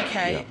 yeah.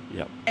 Okay.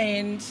 Yeah.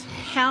 And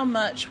how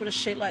much would a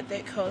sheet like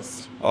that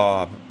cost?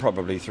 Oh,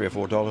 probably $3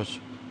 or $4.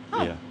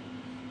 Oh. Yeah.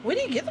 Where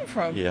do you get them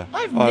from? Yeah.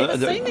 I've never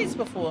seen these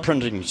before.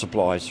 Printing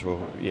supplies for,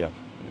 yeah.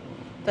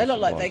 They look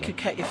like they could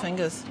cut your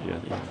fingers. Yeah.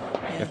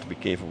 You have to be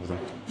careful with them.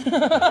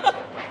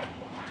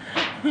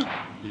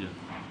 Yeah.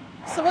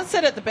 So what's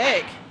that at the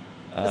back?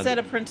 Is that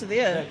a printer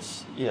there?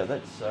 That's.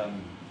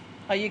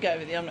 Oh, you go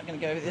over there. I'm not going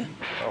to go over there.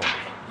 Oh.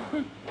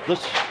 This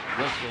is.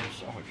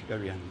 Oh, if you go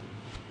around.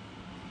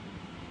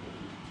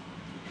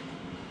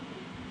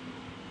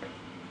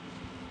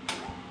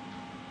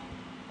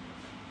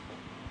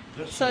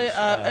 So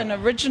an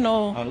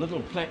original... A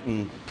little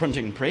platen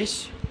printing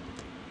press,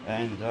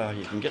 and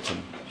you can get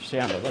some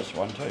sound of this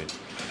one too.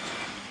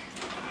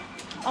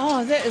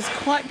 Oh, that is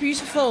quite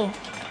beautiful.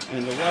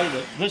 And the way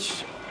that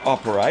this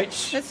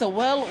operates... That's a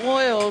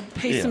well-oiled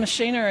piece of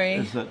machinery.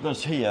 Is that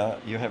this here,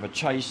 you have a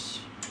chase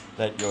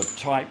that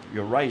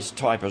your raised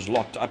type is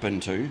locked up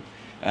into,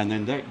 and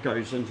then that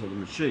goes into the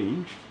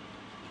machine,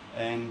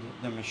 and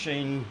the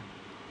machine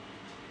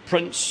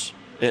prints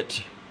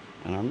it.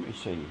 And let me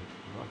see,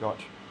 let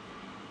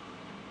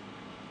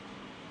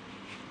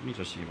me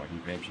just see if I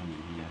can grab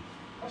something here.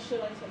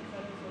 Should I take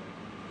photos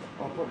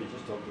I'll probably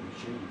just off the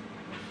machine.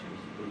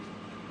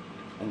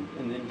 And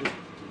then just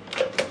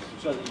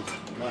so that you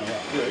know how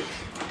it works.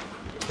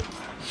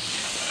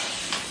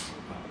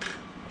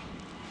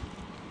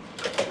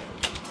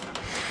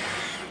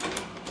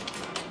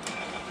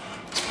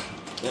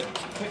 That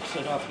picks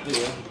it up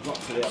there and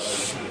drops it out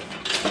over here.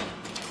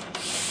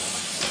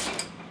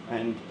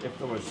 And if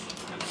there was,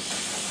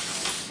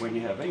 when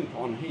you have ink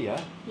on here,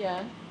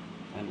 Yeah.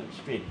 and it's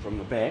fed from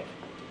the back,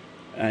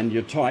 and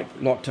your type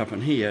locked up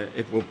in here,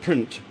 it will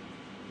print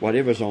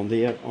whatever's on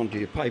there onto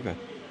your paper.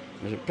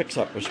 As it picks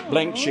up this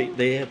blank sheet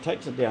there,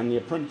 takes it down there,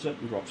 prints it,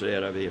 and drops it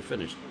out over here,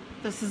 finished.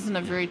 This isn't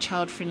a very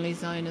child-friendly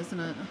zone, isn't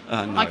it?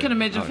 No, I can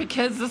imagine for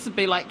kids this would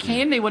be like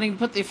candy, wanting to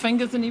put their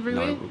fingers in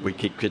everywhere. No, we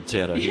keep kids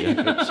out of here.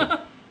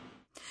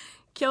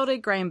 Kia ora,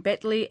 Graeme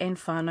Batley and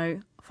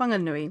whānau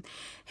Whanganui.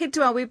 Head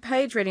to our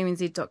webpage,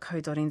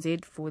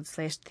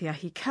 radionz.co.nz/Te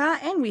Ahi Kaa,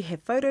 and we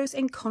have photos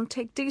and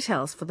contact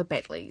details for the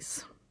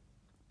Batleys.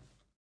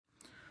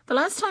 The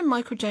last time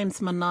Michael James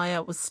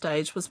Manaia was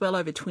staged was well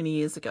over 20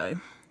 years ago.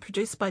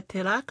 Produced by Te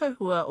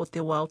Rākauhua o Te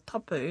Wao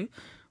Tapu,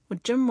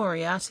 with Jim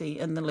Moriarty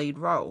in the lead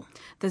role.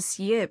 This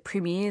year it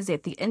premieres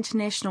at the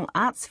International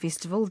Arts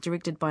Festival,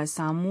 directed by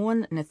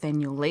Samoan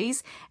Nathaniel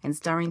Lees and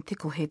starring Te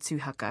Kohe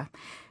Haka.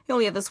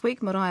 Earlier this week,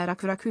 Maraea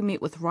Rakuraku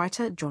met with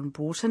writer John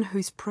Broughton,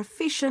 whose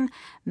profession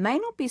may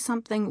not be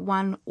something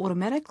one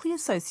automatically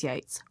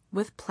associates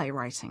with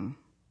playwriting.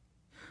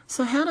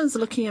 So how does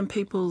looking in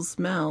people's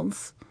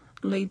mouths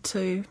lead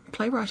to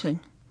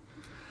playwriting?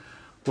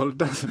 Well, it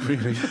doesn't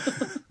really.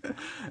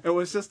 It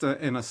was just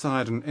an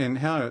aside, and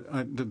how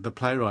I did the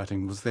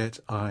playwriting was that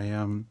I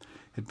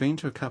had been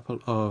to a couple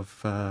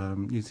of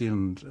New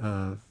Zealand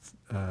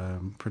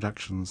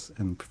productions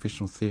in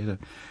professional theatre,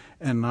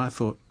 and I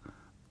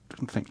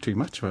didn't think too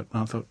much of it.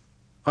 I thought,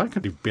 I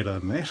could do better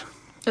than that.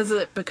 Is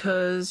it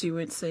because you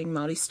weren't seeing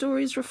Māori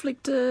stories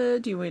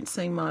reflected, you weren't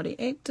seeing Māori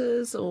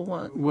actors, or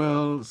what?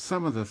 Well,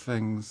 some of the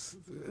things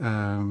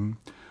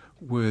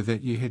were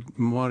that you had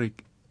Māori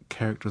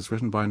characters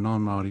written by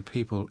non-Māori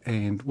people,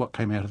 and what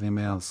came out of their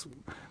mouths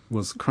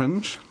was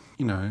cringe.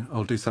 You know,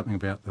 I'll do something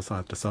about this,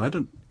 I've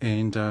decided.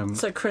 And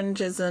so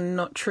cringe as in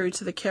not true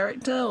to the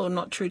character, or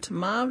not true to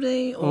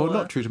Māori? Or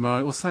not true to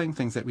Māori, or saying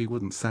things that we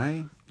wouldn't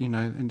say, you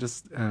know, and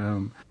just...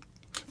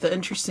 The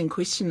interesting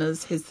question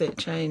is, has that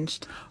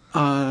changed?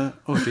 Oh,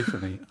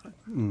 definitely.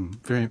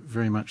 Very,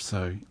 very much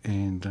so.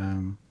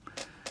 And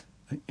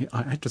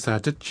I have to say, I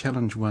did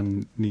challenge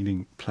one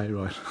leading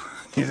playwright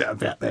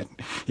about that.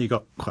 He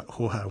got quite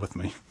hoha with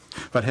me.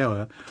 But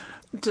however...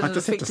 Did it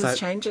affect his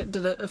change it?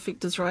 Did it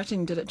affect his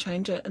writing? Did it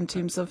change it in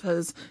terms of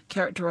his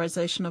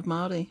characterisation of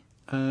Māori?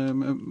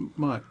 It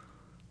might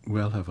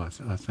well have,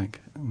 I think.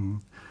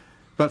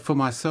 But for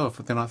myself,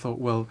 then I thought,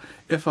 well,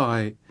 if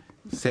I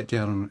sat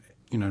down and,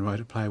 you know, wrote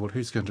a play, well,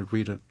 who's going to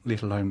read it,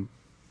 let alone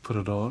put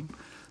it on?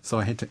 So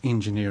I had to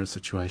engineer a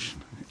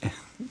situation.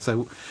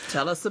 So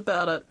tell us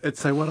about it.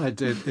 So what I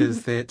did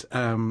is that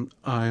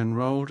I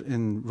enrolled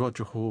in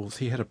Roger Hall's.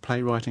 He had a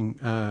playwriting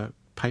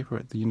paper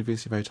at the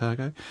University of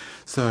Otago,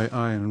 so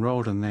I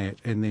enrolled in that,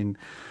 and then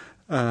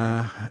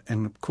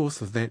in the course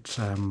of that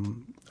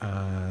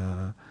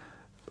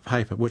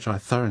paper, which I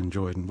thoroughly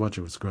enjoyed, and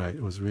Roger was great,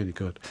 it was really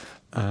good,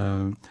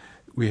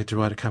 we had to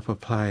write a couple of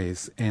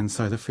plays, and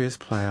so the first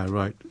play I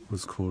wrote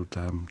was called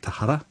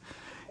Tahara,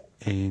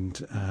 and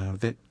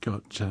that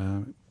got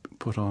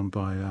put on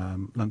by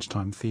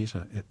Lunchtime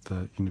Theatre at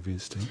the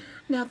university.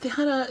 Now,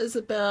 Tahara is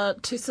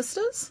about two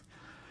sisters?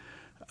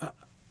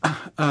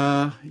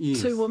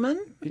 Yes. 2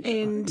 women,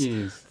 and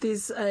yes.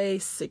 there's a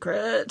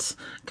secret,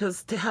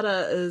 because te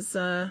hara is,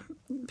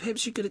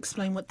 perhaps you could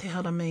explain what te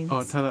hara means.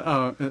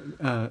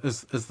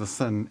 Is the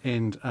sin,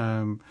 and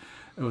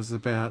it was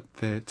about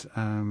that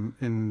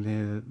in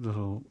their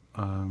little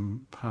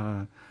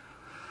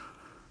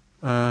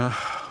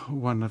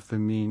one of the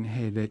men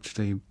had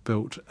actually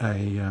built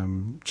a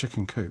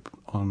chicken coop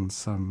on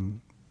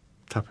some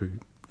tapu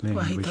land.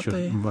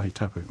 Wahi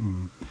tapu.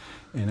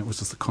 And it was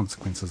just the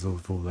consequences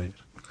of all that.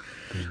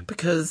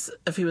 Because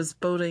if he was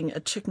building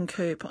a chicken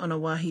coop on a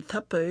wahi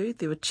tapu,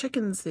 there were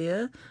chickens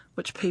there,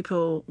 which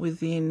people were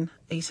then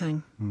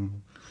eating.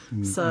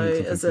 So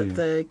is it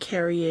the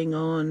carrying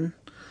on?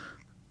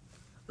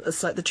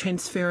 It's like the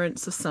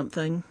transference of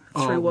something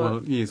through what?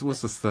 Well, yes, it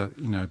was just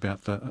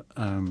about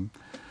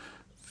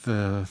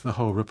the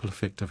whole ripple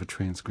effect of a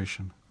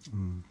transgression.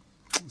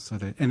 So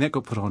that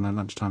got put on in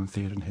Lunchtime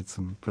Theatre and had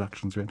some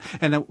productions around.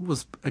 And it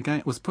was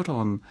put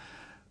on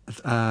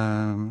Te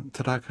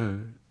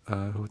Rako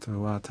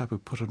Hutawa Tapu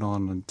put it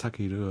on in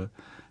Takirua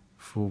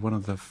for one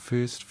of the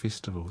first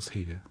festivals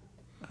here.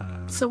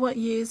 So what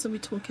years are we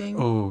talking?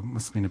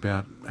 Must have been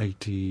about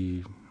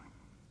 89,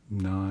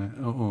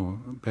 or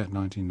about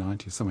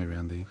 1990, somewhere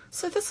around there.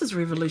 So this is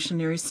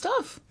revolutionary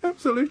stuff.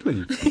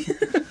 Absolutely.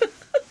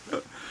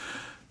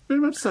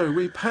 Very much so.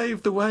 We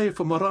paved the way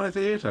for Marae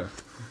Theatre.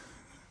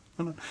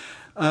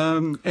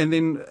 And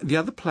then the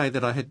other play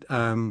that I had,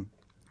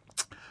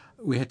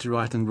 we had to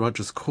write in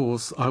Roger's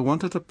course, I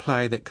wanted a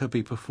play that could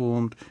be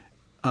performed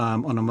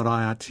on a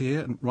marae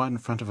atea, right in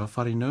front of a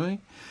wharenui.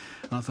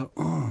 And I thought,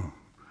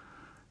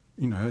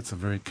 it's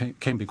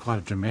can be quite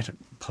a dramatic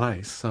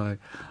place. So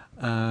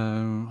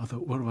I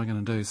thought, what am I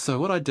going to do? So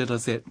what I did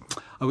is that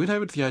I went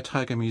over to the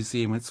Otago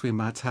Museum, it's where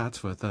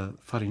Mātātua, the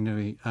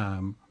wharenui,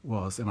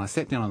 was, and I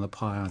sat down on the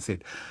pie and I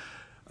said,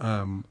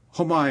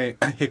 Homai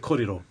he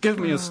korero, give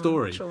me a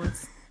story.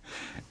 Choice.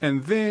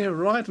 And there,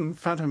 right in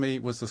front of me,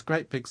 was this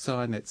great big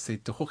sign that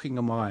said Te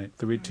Hokinga Mai,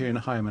 the return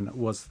home, and it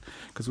was,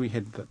 because we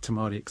had the Te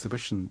Māori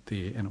exhibition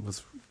there, and it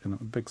was, a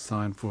big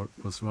sign for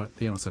it was right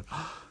there, and I said,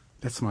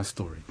 that's my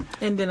story.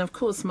 And then, of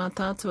course,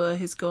 Mātātua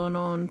has gone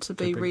on to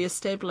be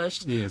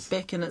re-established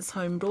back in its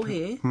home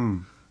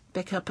rohe,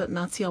 back up at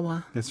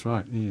Ngātiawa. That's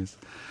right, yes.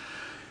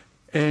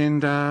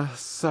 And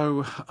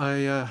so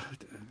I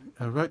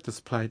wrote this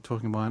play,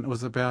 Talking Mine. It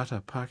was about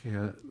a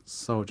pakeha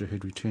soldier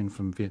who'd returned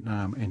from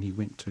Vietnam, and he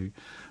went to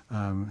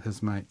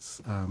his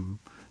mates,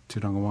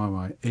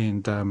 Tūrangawaewae,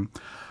 and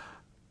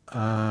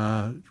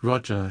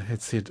Roger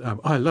had said,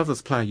 I love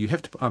this play. You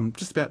have to. I'm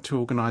just about to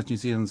organise New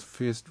Zealand's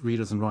first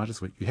Readers and Writers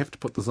Week. You have to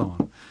put this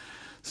on.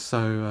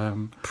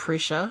 So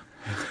pressure.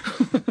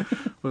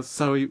 Well,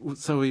 so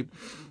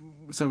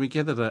we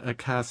gathered a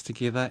cast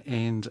together,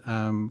 and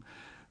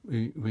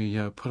we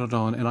put it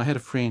on. And I had a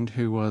friend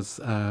who was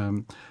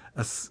a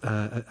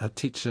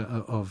teacher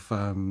of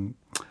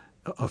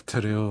te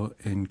reo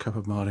in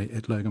Kaupapa Māori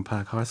at Logan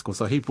Park High School.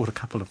 So he brought a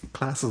couple of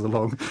classes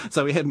along.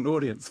 So we had an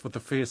audience for the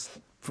first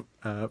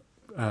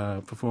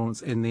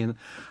performance, and then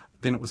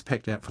it was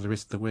packed out for the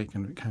rest of the week,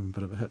 and it became a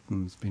bit of a hit,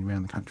 and it's been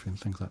around the country and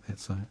things like that.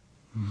 So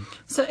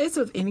as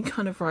with any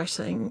kind of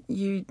writing,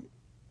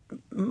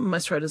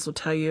 most writers will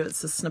tell you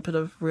it's a snippet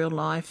of real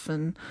life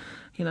and,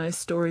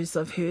 stories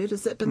I've heard.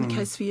 Has that been the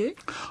case for you?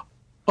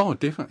 Oh,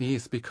 definitely,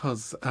 yes,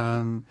 because,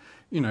 if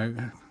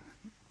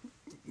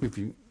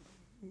you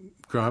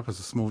grow up as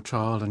a small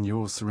child and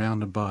you're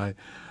surrounded by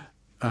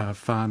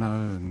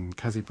whānau and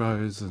kazi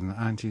bros and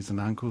aunties and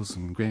uncles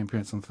and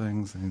grandparents and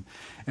things,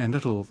 and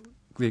little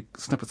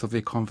snippets of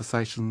their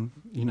conversation,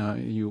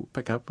 you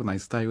pick up and they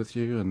stay with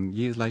you, and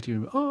years later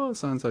you remember,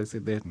 so-and-so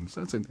said that, and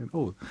so-and-so said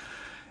that,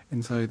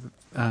 and so,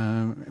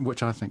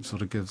 which I think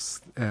sort of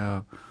gives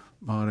our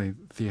Māori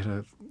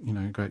theatre,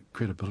 great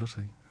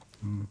credibility.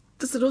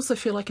 Does it also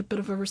feel like a bit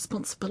of a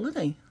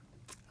responsibility?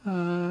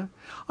 I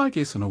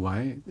guess in a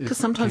way. Because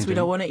sometimes we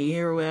don't want to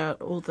air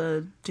out all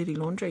the dirty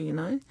laundry,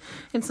 and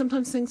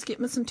sometimes things get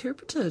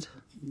misinterpreted.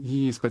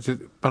 Yes,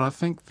 but I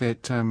think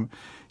that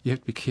you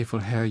have to be careful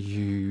how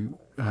you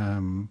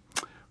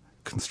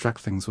construct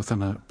things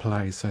within a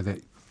play so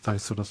that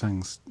those sort of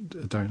things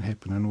don't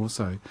happen. And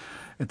also,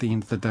 at the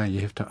end of the day, you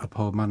have to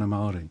uphold mana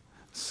Māori.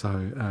 So,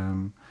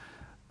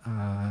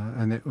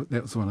 and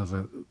that was one of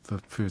the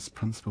first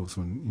principles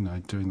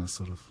when, doing this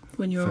sort of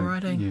when you were thing.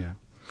 writing. Yeah.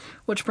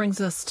 Which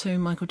brings us to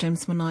Michael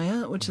James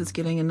Manaia, which is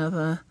getting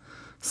another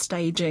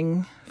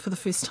staging for the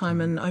first time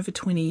in over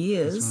 20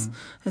 years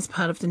as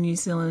part of the New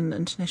Zealand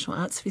International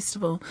Arts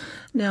Festival.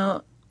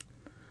 Now,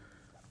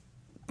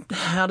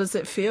 how does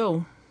it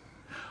feel?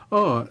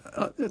 Oh,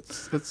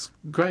 it's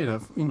great. I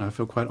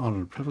feel quite honoured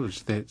and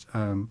privileged that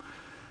our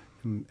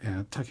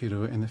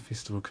Takirua and the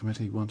festival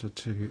committee wanted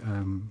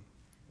to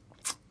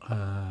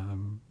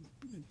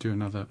do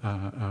another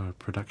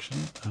production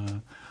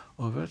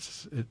of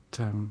it. It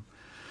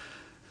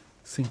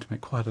seemed to make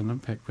quite an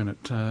impact when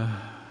it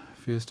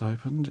first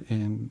opened,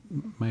 and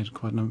made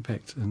quite an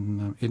impact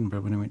in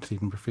Edinburgh when I went to the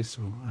Edinburgh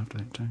Festival after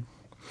that too.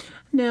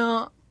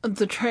 Now,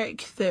 the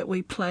track that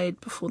we played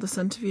before this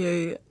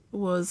interview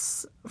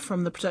was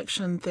from the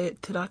production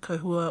that Te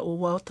Rakahua or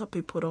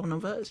Waitapu put on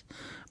of it,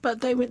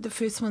 but they weren't the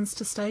first ones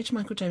to stage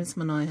Michael James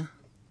Manaia.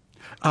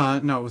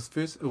 No, it was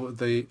first.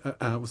 The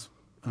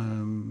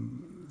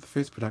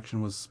first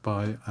production was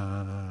by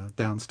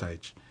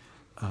Downstage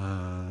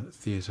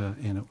Theatre,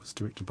 and it was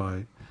directed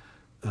by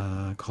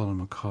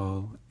Colin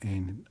McCall,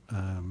 and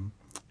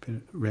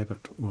Peter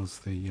Rabbit was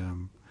the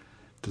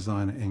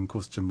designer, and of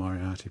course Jim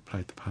Moriarty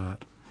played the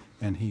part,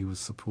 and he was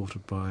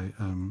supported by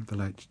the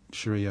late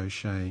Cherie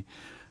O'Shea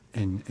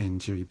and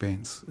Jerry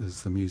Bantz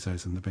as the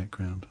musos in the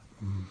background.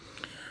 Mm.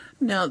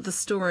 Now, the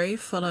story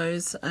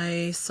follows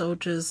a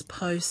soldier's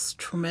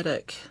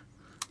post-traumatic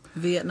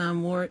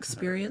Vietnam War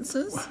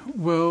experiences.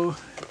 Well,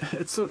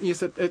 it's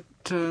yes, it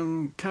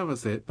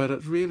covers that, but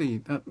it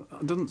really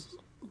didn't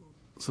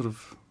sort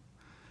of.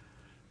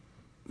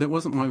 That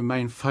wasn't my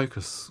main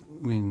focus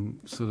when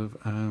sort of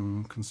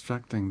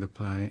constructing the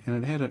play,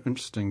 and it had an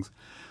interesting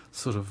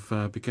sort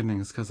of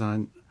beginnings, because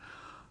I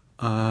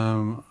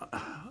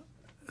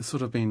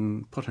sort of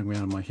been potting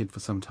around in my head for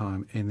some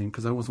time, and then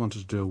because I always wanted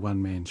to do a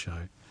one-man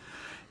show,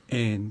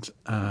 and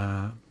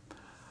I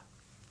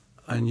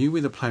knew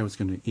where the play was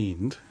going to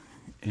end,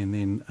 and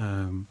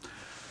then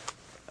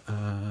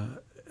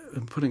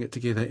putting it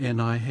together,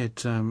 and I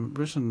had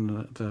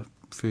written the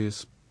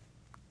first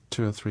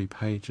 2 or 3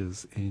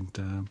 pages,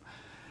 and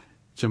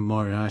Jim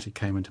Moriarty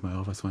came into my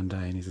office one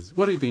day and he says,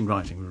 "What have you been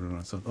writing?" And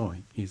I said, "Oh,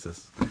 here's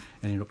this."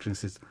 And he looked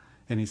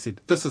and he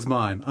said, "This is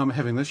mine. I'm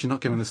having this. You're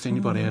not giving this to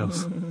anybody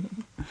else."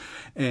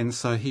 And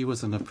so he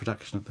was in a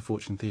production at the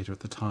Fortune Theatre at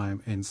the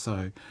time, and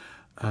so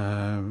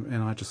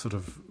and I just sort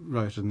of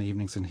wrote in the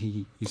evenings, and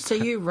he used So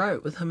you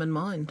wrote with him in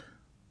mind?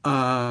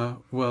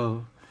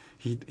 Well,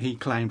 he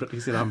claimed it. He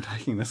said, "I'm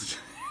taking this."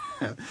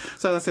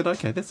 So I said,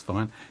 "Okay, that's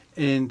fine."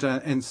 And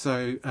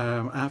so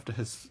after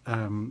his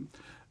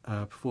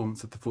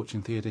performance at the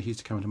Fortune Theatre, he used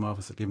to come into my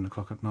office at 11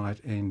 o'clock at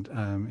night, and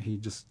he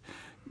just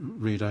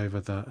read over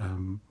the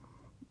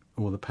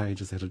all the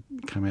pages that had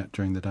come out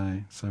during the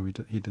day. So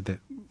he did that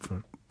for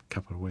a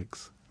couple of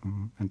weeks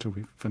until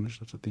we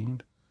finished it at the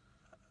end.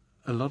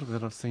 A lot of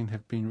that I've seen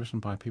have been written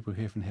by people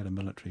who haven't had a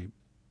military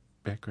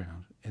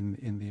background, and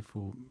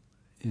therefore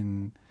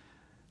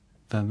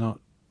they're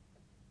not.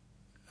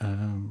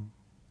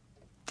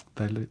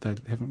 They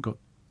haven't got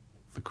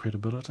the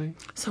credibility.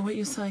 So what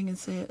you're saying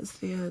is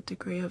there a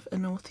degree of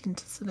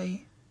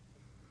inauthenticity.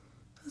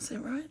 Is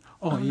that right?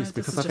 Oh yes, no,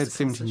 because I've had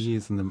 17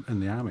 years in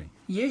the army.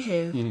 You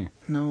have? Yeah.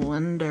 No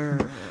wonder.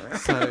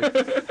 So,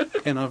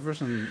 and I've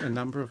written a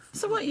number of.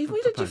 So where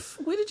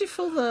did you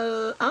fill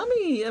the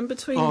army in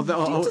between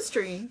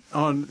dentistry?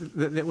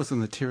 That was in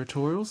the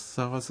territorials.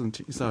 So I was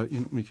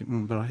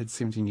but I had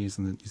 17 years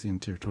in the New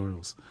Zealand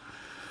territorials.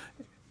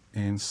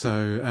 And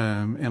so,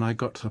 and I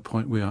got to a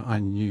point where I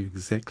knew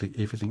exactly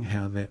everything,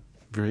 how that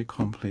very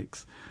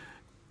complex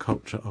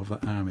culture of the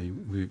army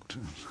worked.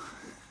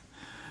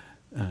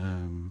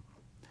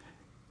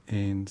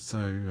 And so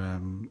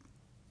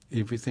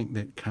everything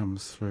that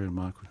comes through in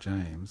Michael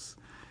James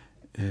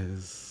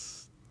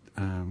is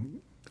a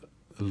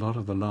lot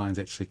of the lines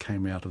actually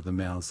came out of the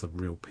mouths of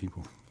real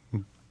people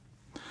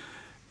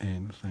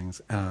and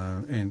things.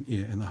 And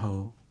the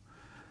whole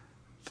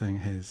thing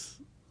has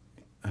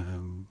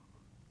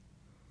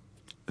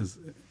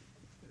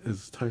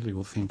is totally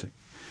authentic,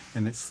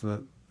 and that's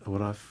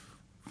what I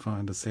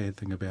find a sad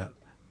thing about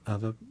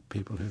other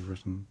people who've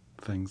written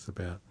things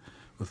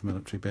with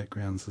military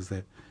backgrounds, is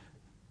that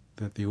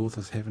the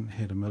authors haven't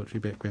had a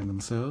military background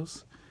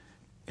themselves,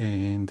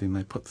 and then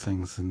they put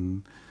things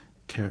in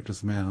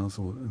characters' mouths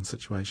or in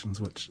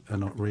situations which are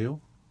not real.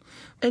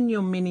 In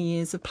your many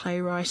years of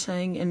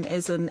playwriting and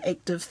as an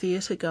active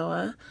theatre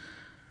goer,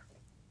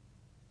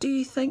 do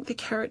you think the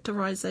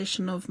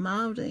characterisation of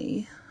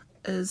Māori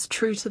is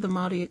true to the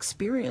Māori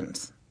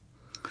experience?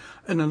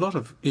 In a lot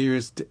of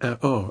areas,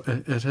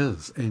 it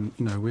is. And,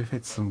 we've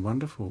had some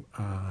wonderful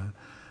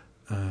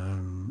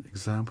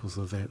examples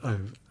of that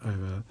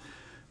over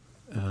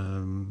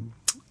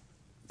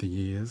the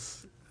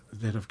years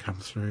that have come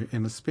through,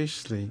 and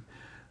especially,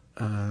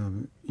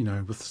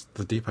 with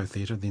the Depot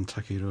Theatre, then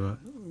Takirua,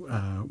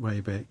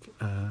 way back,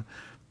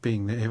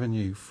 being the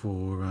avenue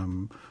for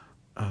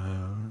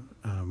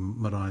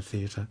marae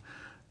theatre.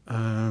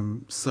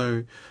 And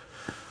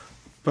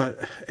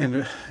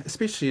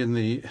especially in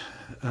the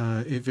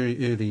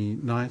very early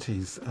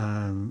 90s,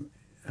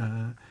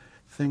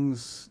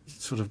 things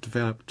sort of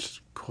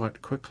developed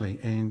quite quickly,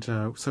 and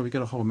so we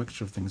got a whole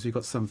mixture of things. We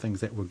got some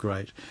things that were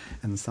great,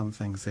 and some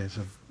things that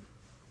have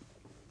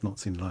not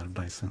seen the light of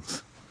day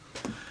since,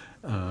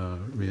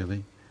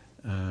 really.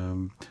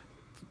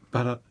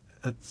 But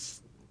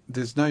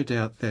there's no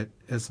doubt that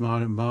as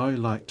Maori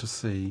like to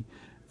see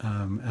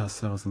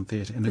ourselves in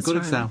theatre, and a good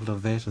example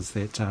of that is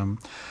that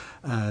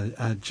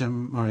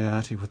Jim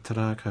Moriarty with Te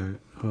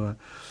Rakahua,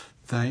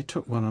 they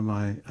took one of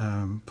my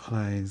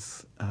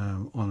plays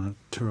on a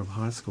tour of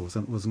high schools,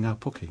 and it was Ngā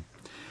Puki.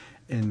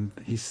 And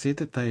he said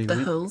that they The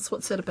Hills,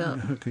 what's that about?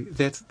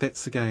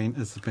 That's again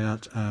is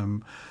about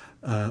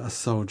a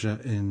soldier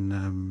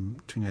in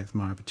 28th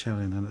Marae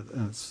Battalion,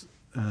 and it's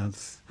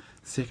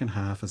second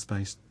half is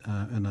based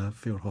in a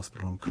field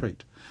hospital on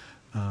Crete,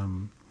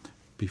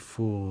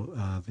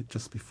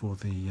 just before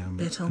the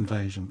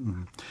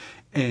invasion.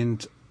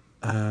 And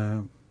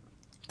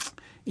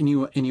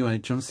anyway,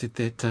 John said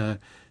that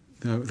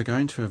they're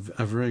going to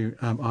a very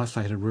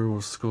isolated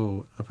rural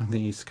school up on the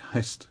East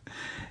Coast,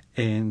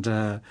 and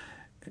when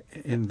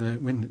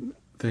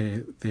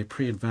their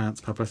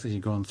pre-advanced publicity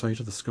had gone through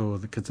to the school,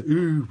 the kids said,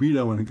 "Ooh, we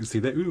don't want to see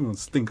that. Ooh,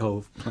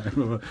 stinkhole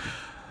play."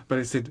 But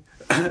he said,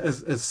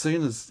 as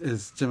soon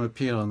as Jim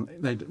appeared on,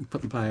 they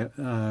put the play,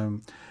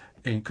 and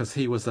because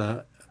he was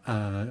the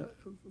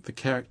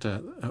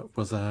character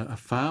was a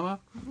farmer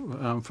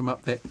from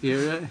up that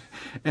area,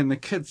 and the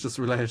kids just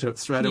related to it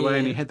straight away,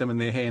 and he had them in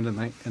their hand, and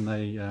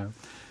they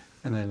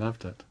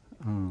loved it.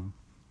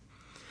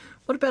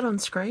 What about on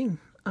screen?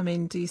 I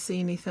mean, do you see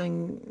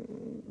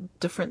anything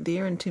different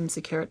there in terms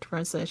of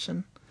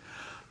characterisation?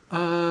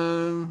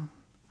 Well,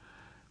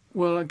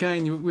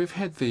 again, we've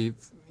had the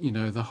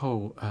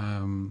whole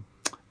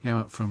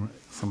gamut from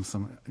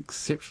some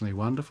exceptionally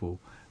wonderful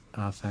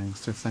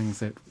things to things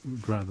that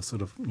rather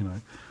sort of,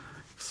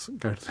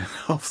 go to the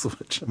off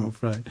switch, I'm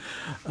afraid,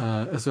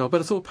 as well.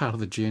 But it's all part of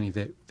the journey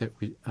that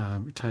we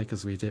take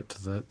as we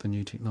adapt to the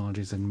new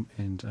technologies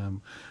and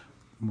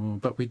more.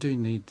 But we do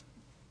need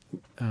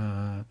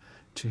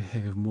to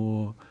have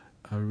more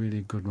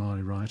really good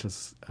Māori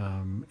writers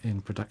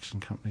and production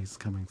companies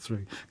coming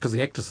through, because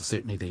the actors are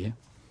certainly there.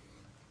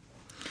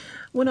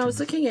 When I was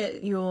looking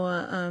at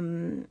your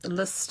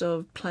list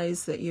of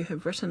plays that you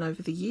have written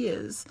over the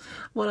years,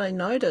 what I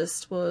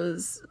noticed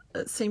was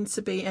it seems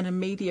to be an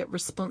immediate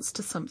response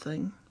to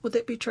something. Would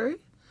that be true?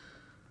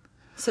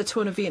 So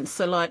to an event,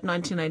 so like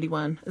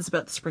 1981 is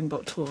about the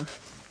Springbok tour.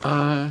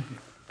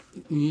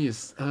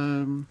 Yes.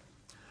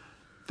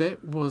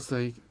 That was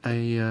a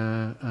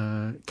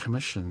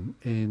commission,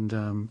 and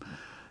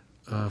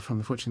from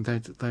the Fortune, they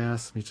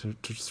asked me to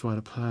just write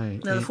a play.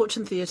 Now, the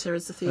Fortune Theatre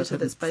is the theatre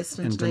that's based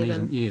in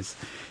Dunedin. Yes.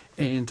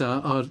 And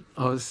I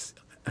was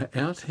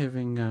out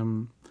having a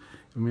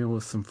meal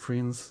with some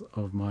friends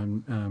of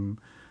mine,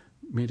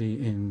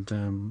 Medi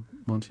and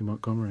Monty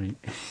Montgomery.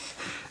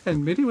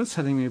 And Medi was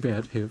telling me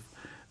about her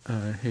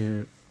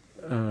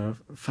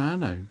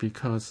whānau,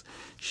 because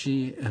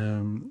she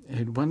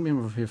had one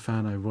member of her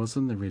whānau was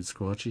in the Red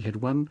Squad. She had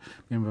one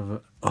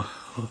member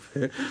of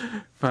her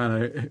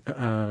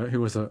whānau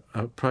who was a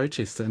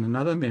protester, and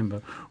another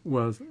member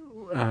was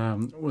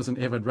an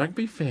avid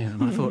rugby fan.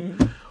 And I thought,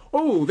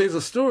 oh, there's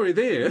a story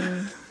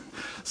there.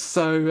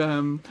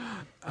 So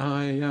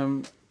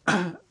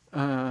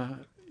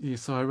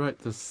so I wrote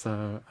this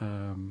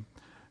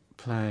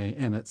play,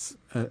 and it's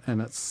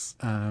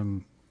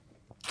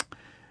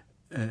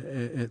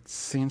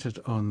centred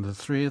on the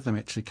three of them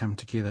actually come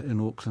together in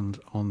Auckland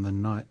on the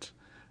night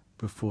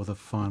before the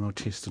final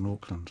test in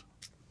Auckland,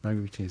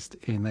 rugby test,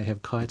 and they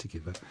have kai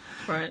together.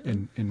 Right.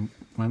 And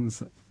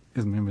one's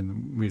is a member in the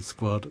Red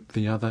Squad,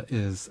 the other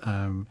is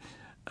a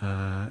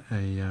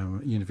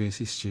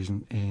university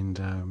student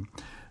and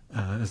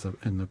is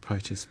in the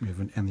protest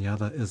movement, and the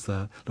other is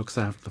looks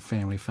after the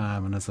family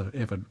farm and is an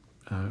avid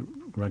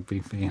rugby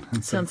fan.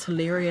 And sounds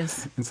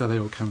hilarious. And so they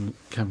all come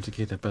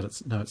together, but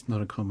it's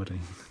not a comedy.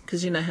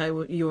 Because you know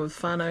how you're with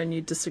whānau and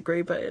you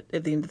disagree, but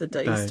at the end of the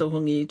day you still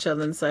hongi each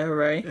other and say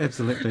hooray.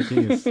 Absolutely,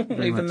 yes.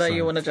 Even though so.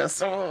 You want to just...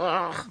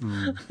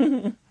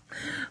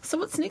 So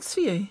what's next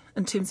for you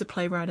in terms of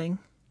playwriting?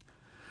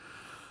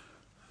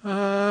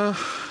 I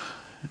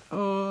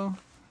don't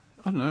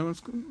know.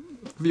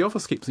 The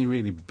office keeps me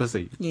really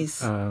busy.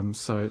 Yes. As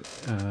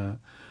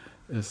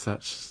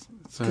such...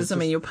 Because,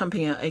 you're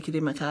pumping out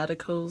academic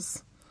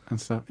articles. And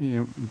stuff,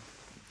 yeah.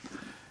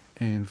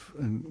 And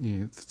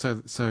yeah,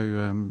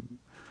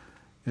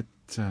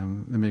 the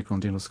medical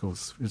and dental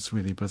schools, it's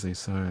really busy,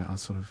 so I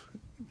sort of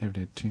haven't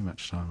had too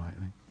much time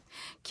lately.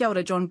 Kia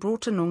ora, John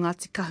Broughton o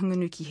Ngāti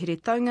Kahungunu ki here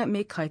taunga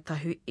me kai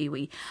Tainui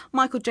Iwi.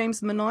 Michael James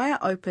Manaia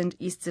opened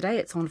yesterday.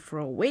 It's on for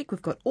a week.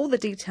 We've got all the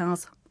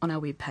details on our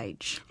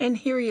webpage. And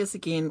here he is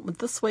again with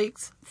this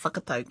week's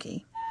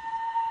whakatauki.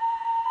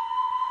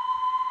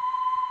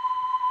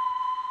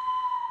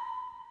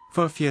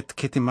 Whawhia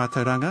ke te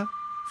mātauranga,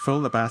 fill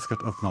the basket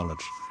of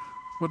knowledge.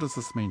 What does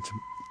this mean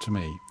to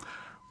me?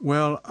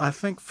 Well, I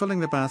think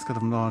filling the basket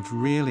of knowledge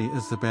really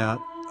is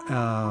about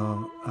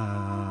our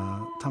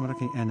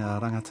tamariki and our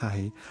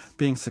rangatahi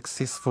being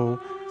successful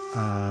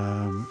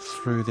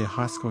through their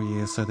high school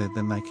years so that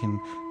they can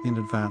then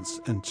advance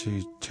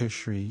into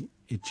tertiary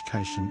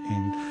education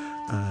and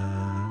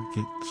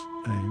get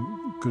a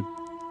good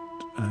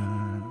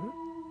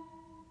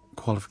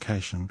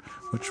qualification,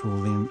 which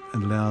will then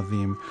allow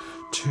them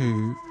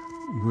to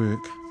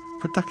work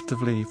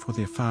productively for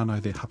their whānau,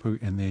 their hapu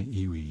and their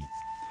iwi.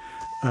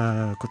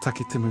 Ko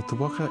take timu te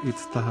waka I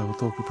te taha o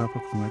tōku papa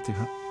ko Ngāti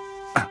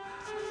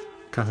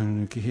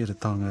Kahungunu ki here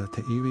taonga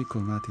te iwi, ko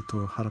Ngāti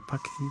tō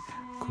harapaki,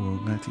 ko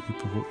Ngāti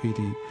Ipuho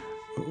iri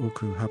o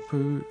oku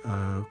hapu,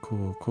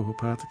 ko koho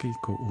pātaki,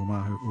 ko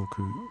omahu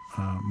oku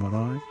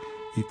marae.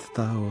 I te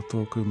taha o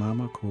tōku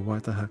mama, ko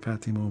waitaha ka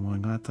timo mo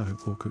ngā tahu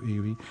oku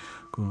iwi,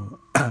 ko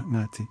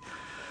Ngāti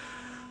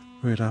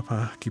hui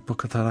rapa ki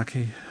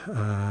pukataraki,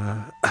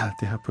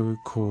 te hapu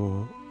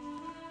ko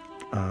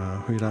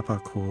hui rapa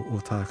ko o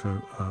tākou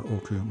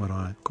oku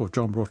marae, ko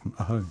John Broughton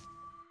a home.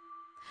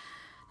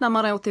 Nā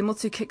Maraea o Te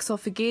Motu kicks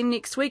off again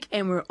next week,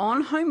 and we're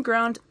on home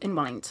ground in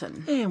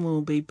Wellington. And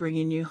we'll be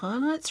bringing you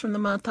highlights from the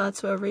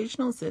Mātātua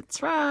regionals.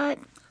 That's right.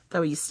 They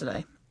were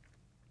yesterday.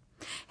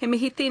 He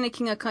mihi tēnei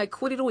ki ngā kai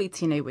kōrero I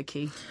tēnei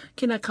wiki.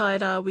 Kina kai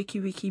rā wiki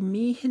wiki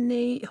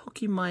mihini,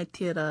 hoki mai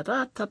tērā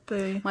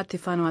rātapu. Mai te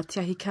whanua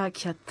te Ahi Kaa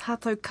kia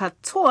tātou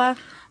katoa.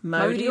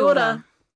 Mauri ora.